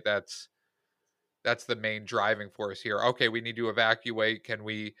country, right? That's the main driving force here. Okay, we need to evacuate.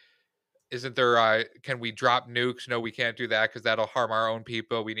 Isn't there can we drop nukes? No, we can't do that because that'll harm our own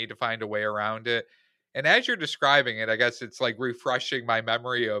people. We need to find a way around it. And as you're describing it, I guess it's like refreshing my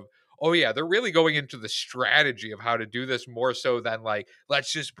memory of, oh yeah, they're really going into the strategy of how to do this more so than like,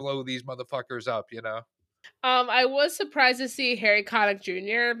 let's just blow these motherfuckers up. I was surprised to see Harry Connick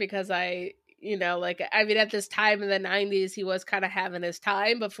Jr. because like I mean, at this time in the '90s, he was kind of having his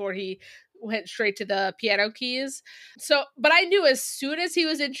time before he went straight to the piano keys. So, but I knew as soon as he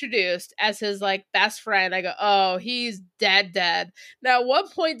was introduced as his like best friend, I go, oh, he's dead, dead. Now, at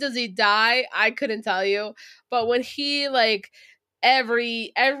what point does he die? I couldn't tell you, but when he like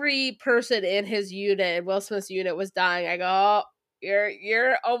every person in his unit, Will Smith's unit, was dying, I go, oh,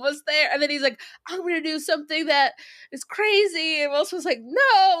 you're almost there. And then he's like, I'm gonna do something that is crazy. And Will Smith's like,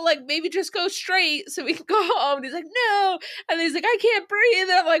 no, like maybe just go straight so we can go home. And he's like, no. And then he's like, I can't breathe.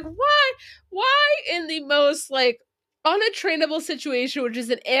 And I'm like, why? Why in the most like untrainable situation, which is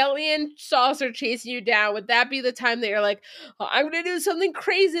an alien saucer chasing you down, would that be the time that you're like, oh, I'm gonna do something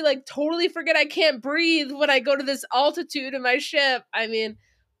crazy, like totally forget I can't breathe when I go to this altitude in my ship? I mean,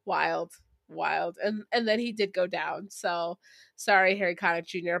 wild, wild. And then he did go down. So sorry, Harry Connick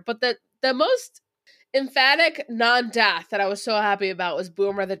Jr. But the most emphatic non-death that I was so happy about was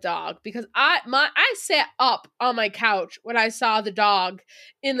Boomer the dog, because I sat up on my couch when I saw the dog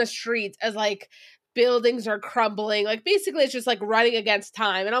in the streets as like buildings are crumbling. Like basically it's just like running against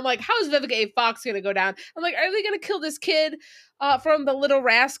time. And I'm like, how is Vivica A. Fox gonna go down? I'm like, are they gonna kill this kid from the Little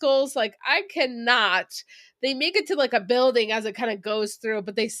Rascals? Like I cannot. They make it to like a building as it kind of goes through,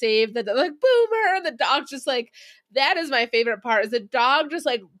 but they save the like Boomer. The dog just like, that is my favorite part, is the dog just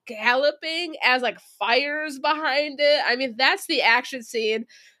like galloping as like fires behind it. I mean, that's the action scene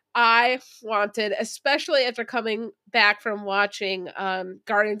I wanted, especially after coming back from watching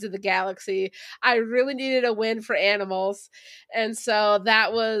Guardians of the Galaxy. I really needed a win for animals, and so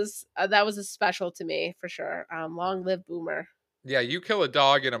that was a special to me for sure. Long live Boomer. Yeah, you kill a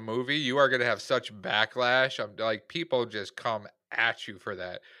dog in a movie, you are gonna have such backlash. I'm like, people just come at you for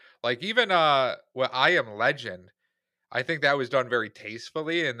that. Like even well, I Am Legend, I think that was done very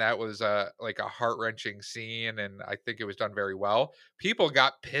tastefully, and that was like a heart wrenching scene, and I think it was done very well. People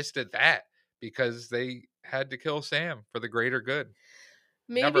got pissed at that because they had to kill Sam for the greater good.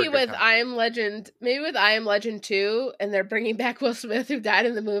 Never a Maybe good with time. I Am Legend, maybe with I Am Legend 2, and they're bringing back Will Smith, who died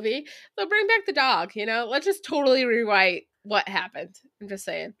in the movie, they'll bring back the dog, you know? Let's just totally rewrite what happened. I'm just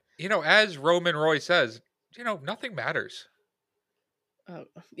saying. As Roman Roy says, nothing matters. Oh,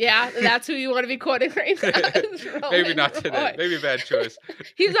 yeah, that's who you want to be quoting right now. Maybe Roman not today. Roy. Maybe a bad choice.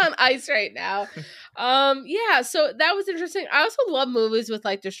 He's on ice right now. Yeah, so that was interesting. I also love movies with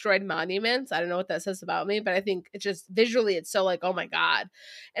like destroyed monuments. I don't know what that says about me, but I think it's just visually it's so like, oh my god.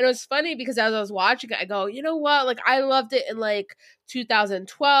 And it was funny because as I was watching it, I go, you know what? Like I loved it in like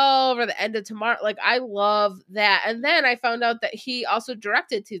 2012 or the end of tomorrow. Like I love that. And then I found out that he also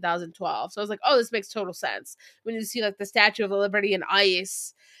directed 2012. So I was like, oh, this makes total sense. When you see like the Statue of Liberty in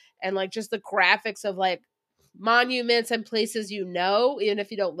ice and like just the graphics of like monuments and places you know, even if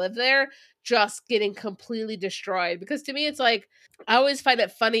you don't live there, just getting completely destroyed. Because to me, it's like, I always find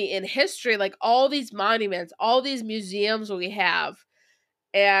it funny in history, like all these monuments, all these museums we have.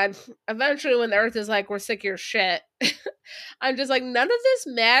 And eventually, when the earth is like, we're sick of your shit, I'm just like, none of this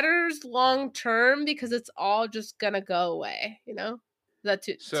matters long term because it's all just gonna go away, you know? Is that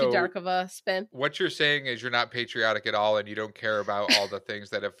too So dark of a spin? what you're saying is you're not patriotic at all and you don't care about all the things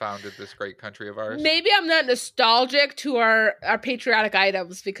that have founded this great country of ours? Maybe I'm not nostalgic to our patriotic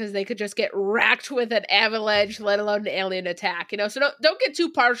items because they could just get racked with an avalanche, let alone an alien attack. You know, so don't get too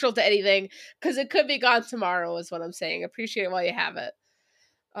partial to anything because it could be gone tomorrow. Is what I'm saying. Appreciate it while you have it.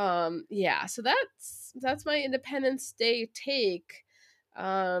 Yeah. So that's my Independence Day take.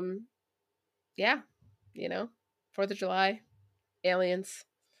 Yeah. You know, 4th of July, aliens,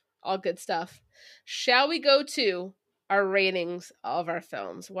 all good stuff. Shall we go to our ratings of our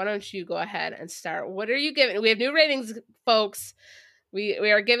films? Why don't you go ahead and start? What are you giving? We have new ratings, folks. We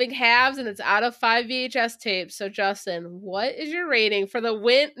are giving halves, and it's out of 5 VHS tapes. So, Justin, what is your rating for the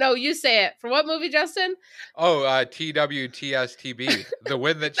win? No, you say it. For what movie, Justin? Oh, TWTSTB, the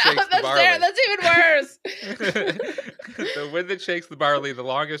wind that shakes the That's barley. there. That's even worse. The wind that shakes the barley, the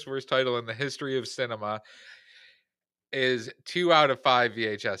longest worst title in the history of cinema, is 2 out of 5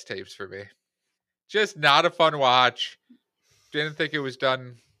 VHS tapes for me. Just not a fun watch. Didn't think it was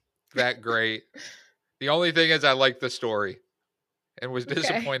done that great. The only thing is I liked the story and was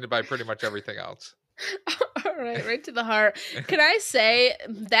disappointed by pretty much everything else. All right to the heart. Can I say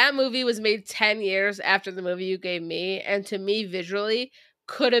that movie was made 10 years after the movie you gave me, and to me, visually,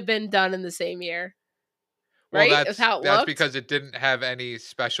 could have been done in the same year. Well, Right? That's how it that's looked. because it didn't have any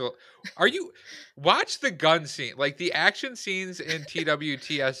special. Watch the gun scene, like the action scenes in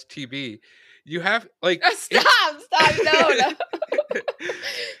TWTSTB. You have like Stop! No.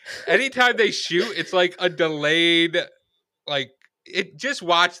 Anytime they shoot, it's like a delayed, like just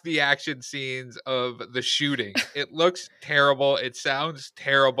watch the action scenes of the shooting. It looks terrible. It sounds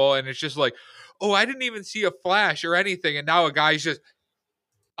terrible, and it's just like, oh, I didn't even see a flash or anything, and now a guy's just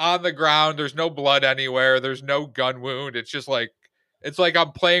on the ground. There's no blood anywhere. There's no gun wound. It's just like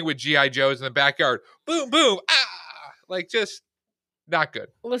I'm playing with GI Joes in the backyard. Boom, boom, like just not good.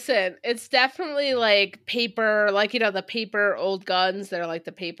 Listen, it's definitely like paper, like the paper old guns. They're like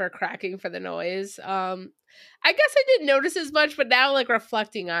the paper cracking for the noise. I guess I didn't notice as much, but now like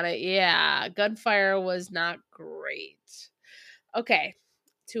reflecting on it, yeah, gunfire was not great. Okay,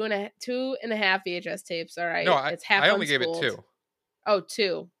 two and a half VHS tapes. All right, No, it's half. I only gave it 2. Oh,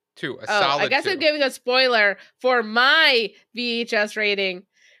 2. A solid. I guess 2. I'm giving a spoiler for my VHS rating,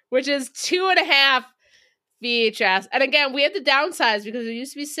 which is 2.5 VHS. And again, we had to downsize because it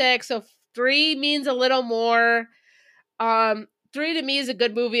used to be 6, so 3 means a little more. 3 to me is a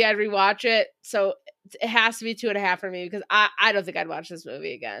good movie. I'd rewatch it, so it has to be 2.5 for me because I don't think I'd watch this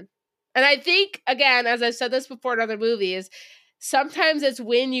movie again. And I think, again, as I've said this before in other movies, sometimes it's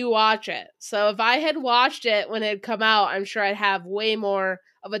when you watch it. So if I had watched it when it had come out, I'm sure I'd have way more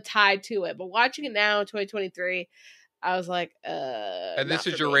of a tie to it. But watching it now in 2023, I was like, And this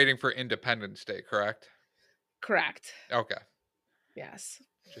is your rating for Independence Day, correct? Correct. Okay. Yes.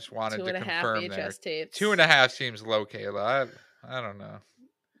 Just wanted to 2.5 confirm VHS there. tapes. 2.5 seems low, Kayla. I don't know.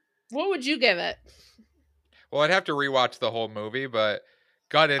 What would you give it? Well, I'd have to rewatch the whole movie, but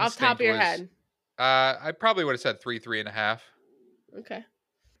gut instinct off top of your head. I probably would have said 3.5. Okay.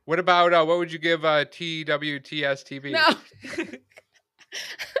 What about what would you give TWTSTB? No.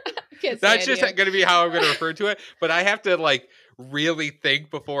 That's just going to be how I'm going to refer to it. But I have to like really think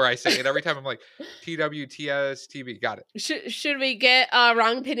before I say it. Every time I'm like TWTSTB. Got it. Should we get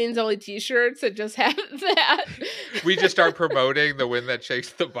Wrong Opinions Only t-shirts and just have that? We just start promoting the wind that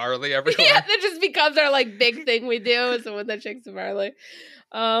shakes the barley everywhere. Yeah, that just becomes our like big thing we do is the wind that shakes the barley.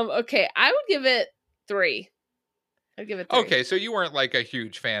 Okay, I would give it 3. I'd give it 3. Okay, so you weren't like a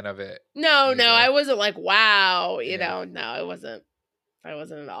huge fan of it. No, I wasn't like, wow, you know, no, I wasn't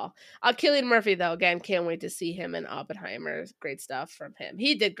at all. Cillian Murphy, though, again, can't wait to see him in Oppenheimer. Great stuff from him.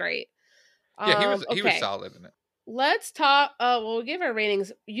 He did great. Yeah, he was solid in it. Let's talk. We'll give our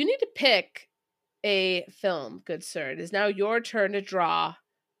ratings. You need to pick a film, good sir. It is now your turn to draw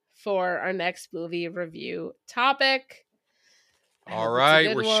for our next movie review topic. All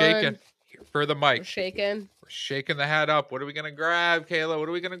right, we're shaking. Here for the We're mic. shaking. We're shaking the hat up. What are we going to grab, Kayla? What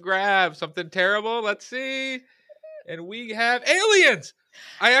are we going to grab? Something terrible? Let's see. And we have aliens.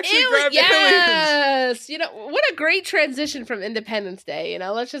 I actually grabbed aliens. Yes! You know, what a great transition from Independence Day. You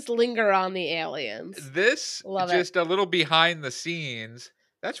know, let's just linger on the aliens. This, Love it. just a little behind the scenes.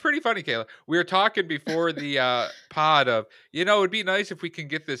 That's pretty funny, Kayla. We were talking before the pod of, it'd be nice if we can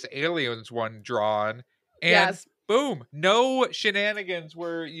get this aliens one drawn. And Yes. boom, no shenanigans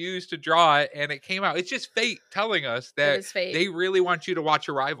were used to draw it, and it came out. It's just fate telling us It that is fate. they really want you to watch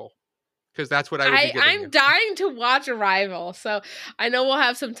Arrival, because that's what I will be giving you. I'm dying to watch Arrival, so I know we'll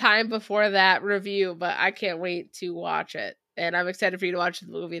have some time before that review, but I can't wait to watch it. And I'm excited for you to watch the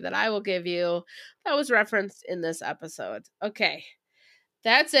movie that I will give you that was referenced in this episode. Okay,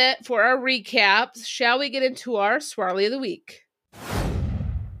 that's it for our recaps. Shall we get into our Swirly of the Week?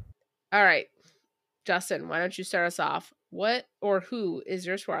 All right, Justin, why don't you start us off? What or who is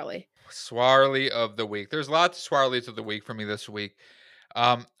your Swirly? Swarly of the week. There's lots of Swarlies of the week for me this week.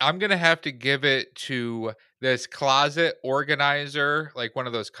 I'm gonna have to give it to this closet organizer, like one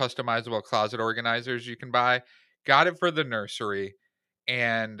of those customizable closet organizers you can buy. Got it for the nursery,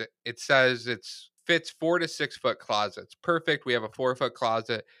 and it says it's fits 4 to 6 foot closets. Perfect. We have a 4-foot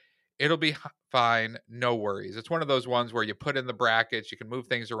closet. It'll be fine. No worries. It's one of those ones where you put in the brackets, you can move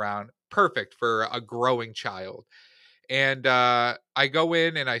things around. Perfect for a growing child. And I go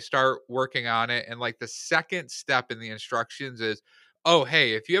in and I start working on it. And like the second step in the instructions is, oh,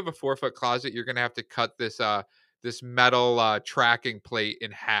 hey, if you have a 4-foot closet, you're gonna have to cut this metal tracking plate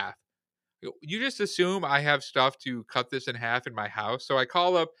in half. You just assume I have stuff to cut this in half in my house. So I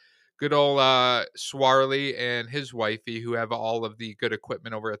call up good old Swarley and his wifey, who have all of the good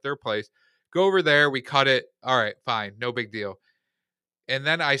equipment over at their place. Go over there, we cut it. All right, fine, no big deal. And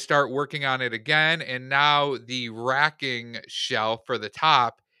then I start working on it again. And now the racking shelf for the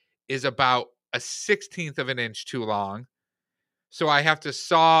top is about a 16th of an inch too long. So I have to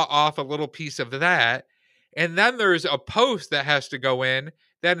saw off a little piece of that. And then there's a post that has to go in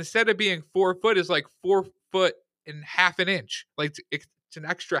that instead of being 4 foot is like 4 foot and half an inch. Like it's an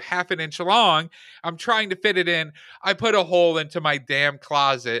extra half an inch long. I'm trying to fit it in. I put a hole into my damn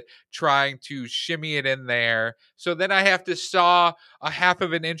closet trying to shimmy it in there. So then I have to saw a half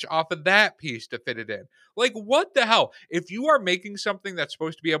of an inch off of that piece to fit it in. Like, what the hell? If you are making something that's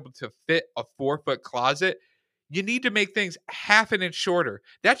supposed to be able to fit a 4-foot closet, you need to make things half an inch shorter.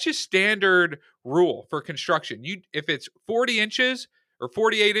 That's just standard rule for construction. If it's 40 inches or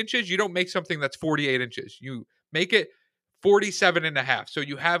 48 inches, you don't make something that's 48 inches. You make it 47 and a half. So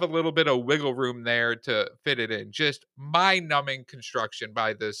you have a little bit of wiggle room there to fit it in. Just mind-numbing construction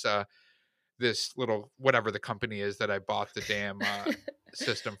by this little whatever the company is that I bought the damn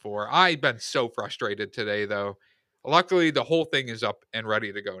system for. I've been so frustrated today, though. Luckily, the whole thing is up and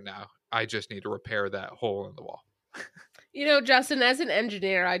ready to go now. I just need to repair that hole in the wall. You know, Justin, as an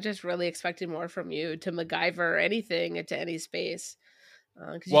engineer, I just really expected more from you to MacGyver anything into any space.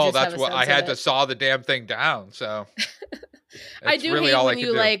 Well, that's what I had to saw the damn thing down. So I do really hate when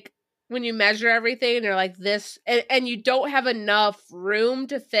you like when you measure everything and you're like this, and you don't have enough room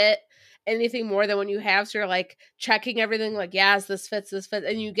to fit anything more than when you have. So you're like checking everything, like, yes, this fits,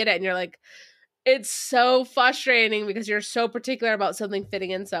 and you get it, and you're like, it's so frustrating because you're so particular about something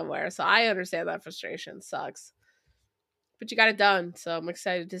fitting in somewhere. So I understand that frustration. Sucks. But you got it done, so I'm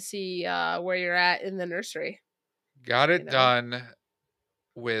excited to see where you're at in the nursery. Got it done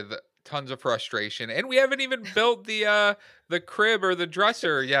with tons of frustration, and we haven't even built the crib or the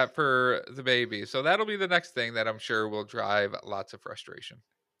dresser yet for the baby. So that'll be the next thing that I'm sure will drive lots of frustration.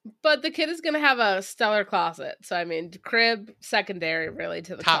 But the kid is going to have a stellar closet. So, I mean, crib secondary really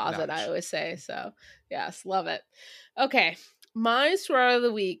to the Top closet, notch. I always say. So, yes, love it. Okay, my swirl of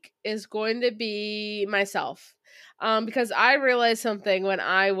the week is going to be myself. Because I realized something when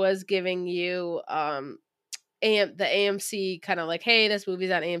I was giving you the AMC kind of like, hey, this movie's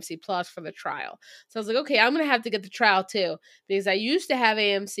on AMC Plus for the trial. So I was like, okay, I'm going to have to get the trial too. Because I used to have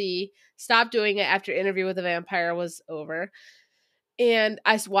AMC, stopped doing it after Interview with the Vampire was over. And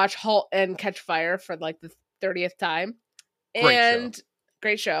I watched *Halt and Catch Fire* for like the 30th time.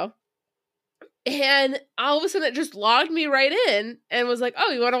 Great show. And all of a sudden it just logged me right in and was like,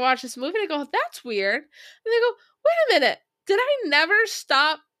 oh, you want to watch this movie? And I go, that's weird. And they go, wait a minute. Did I never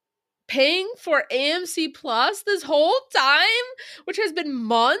stop paying for AMC Plus this whole time? Which has been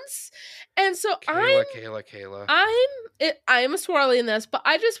months. And so Kayla. I am a swirly in this, but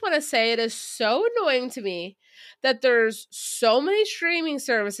I just want to say it is so annoying to me that there's so many streaming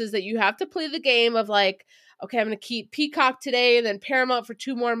services that you have to play the game of like, okay, I'm going to keep Peacock today and then Paramount for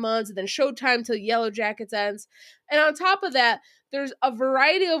 2 more months and then Showtime till Yellow Jackets ends. And on top of that, there's a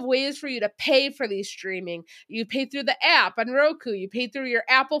variety of ways for you to pay for these streaming. You pay through the app on Roku. You pay through your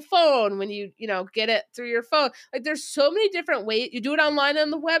Apple phone when you get it through your phone. Like there's so many different ways. You do it online on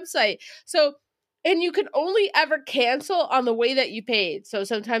the website. So, and you can only ever cancel on the way that you paid. So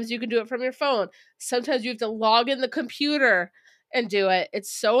sometimes you can do it from your phone. Sometimes you have to log in the computer and do it.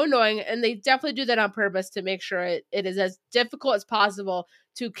 It's so annoying. And they definitely do that on purpose to make sure it is as difficult as possible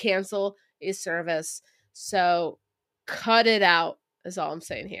to cancel a service. So cut it out is all I'm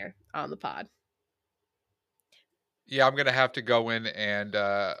saying here on the pod. Yeah, I'm gonna have to go in and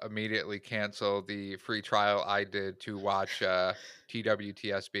immediately cancel the free trial I did to watch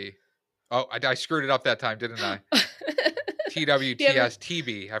TWTSB. Oh, I screwed it up that time, didn't I? You haven't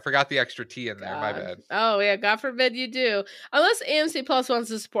TWTSTB. I forgot the extra T in there. My God. bad. Oh yeah, God forbid you do. Unless AMC Plus wants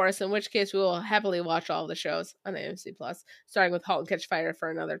to support us, in which case we will happily watch all the shows on AMC Plus, starting with *Halt and Catch Fire*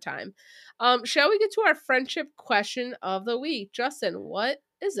 for another time. Shall we get to our friendship question of the week? Justin, what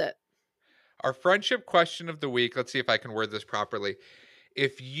is it? Our friendship question of the week. Let's see if I can word this properly.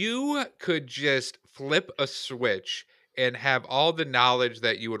 If you could just flip a switch and have all the knowledge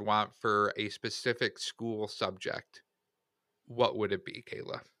that you would want for a specific school subject, what would it be,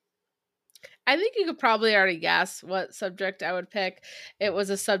 Kayla? I think you could probably already guess what subject I would pick. It was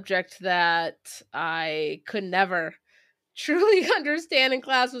a subject that I could never truly understand in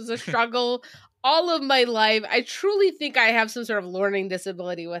class. Was a struggle all of my life. I truly think I have some sort of learning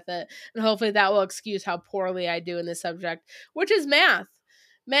disability with it, and hopefully that will excuse how poorly I do in this subject, which is math.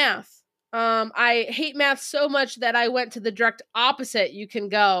 Math. I hate math so much that I went to the direct opposite you can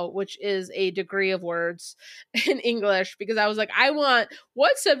go, which is a degree of words in English, because I was like,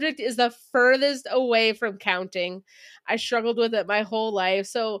 what subject is the furthest away from counting? I struggled with it my whole life.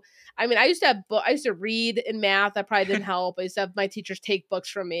 So I mean, I used to read in math. That probably didn't help. I used to have my teachers take books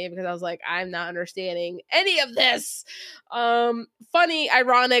from me because I was like, I'm not understanding any of this. Funny,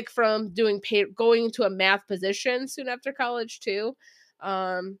 ironic from going to a math position soon after college too.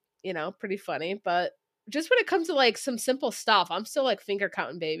 Pretty funny, but just when it comes to like some simple stuff, I'm still like finger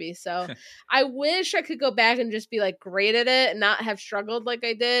counting baby. So I wish I could go back and just be like great at it and not have struggled like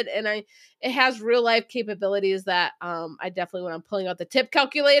I did. And it has real life capabilities that I definitely, when I'm pulling out the tip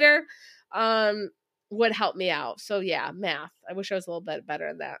calculator, would help me out. So yeah, math. I wish I was a little bit better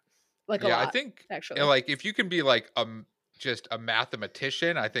at that. Like a Yeah, I lot, think actually. like if you can be like just a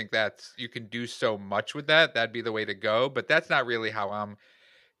mathematician, I think that's you can do so much with that. That'd be the way to go. But that's not really how I'm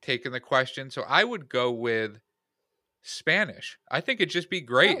taking the question. So I would go with Spanish. I think it'd just be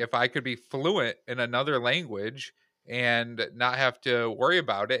great Oh, if I could be fluent in another language and not have to worry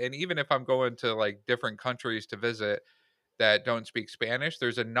about it. And even if I'm going to like different countries to visit that don't speak Spanish,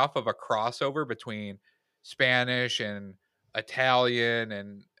 there's enough of a crossover between Spanish and Italian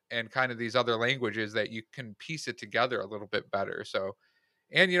and kind of these other languages that you can piece it together a little bit better. So,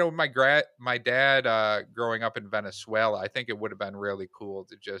 and my dad growing up in Venezuela, I think it would have been really cool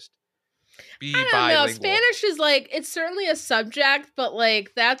to just be I don't know. bilingual. Spanish is like, it's certainly a subject, but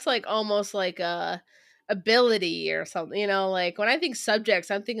like that's like almost like a ability or something. Like when I think subjects,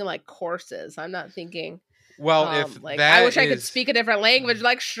 I'm thinking like courses. I'm not thinking Well, if like I that wish I could is speak a different language.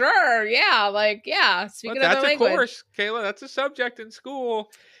 Like sure, yeah, like yeah, speak But another that's a language. course, Kayla. That's a subject in school,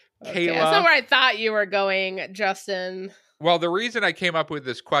 Okay, that's not Kayla. where I thought you were going, Justin. Well, the reason I came up with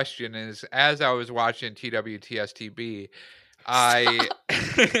this question is as I was watching TWTSTB, I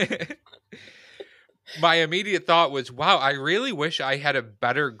Stop. my immediate thought was, wow, I really wish I had a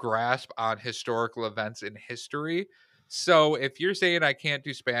better grasp on historical events in history. So if you're saying I can't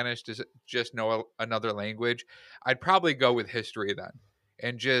do Spanish to just know another language, I'd probably go with history then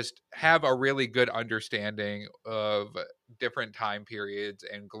and just have a really good understanding of different time periods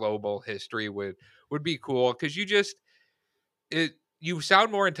and global history would be cool because you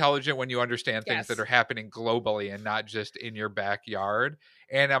sound more intelligent when you understand things that Yes. are happening globally and not just in your backyard.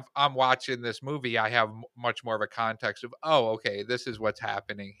 And if I'm watching this movie, I have much more of a context of, oh, okay, this is what's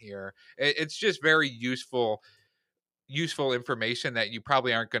happening here. It's just very useful information that you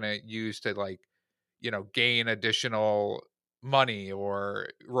probably aren't going to use to like, gain additional money or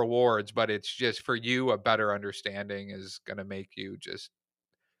rewards, but it's just for you a better understanding is going to make you just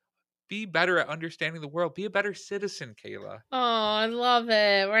be better at understanding the world, be a better citizen, Kayla. Oh, I love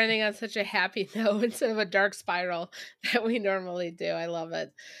it. We're ending on such a happy note instead of a dark spiral that we normally do. I love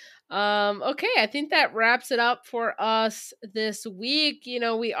it. Okay, I think that wraps it up for us this week.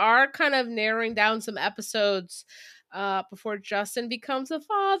 We are kind of narrowing down some episodes before Justin becomes a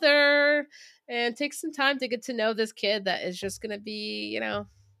father and takes some time to get to know this kid that is just going to be,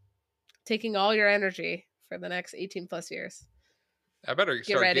 taking all your energy for the next 18 plus years. I better Get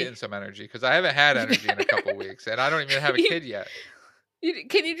start ready. getting some energy because I haven't had energy in a couple weeks, and I don't even have a You- kid yet.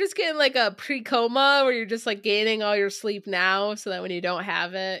 Can you just get in like a pre-coma where you're just like gaining all your sleep now so that when you don't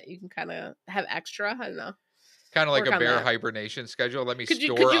have it, you can kind of have extra? I don't know. Kind of like Work a on bear that. hibernation schedule. Let me Could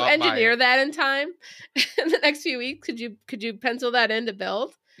store you up engineer my. that in time in the next few weeks? Could you pencil that in to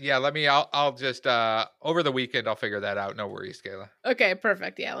build? Yeah, I'll just over the weekend I'll figure that out. No worries, Kayla. Okay,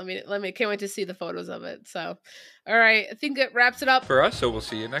 perfect. Yeah, let me can't wait to see the photos of it. So, all right, I think it wraps it up. For us, so we'll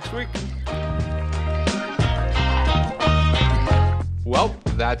see you next week. Well,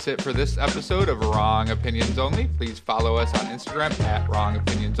 that's it for this episode of Wrong Opinions Only. Please follow us on Instagram at Wrong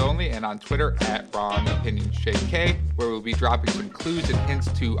Opinions Only and on Twitter at Wrong Opinions JK, where we'll be dropping some clues and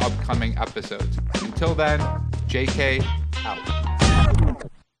hints to upcoming episodes. Until then, JK out.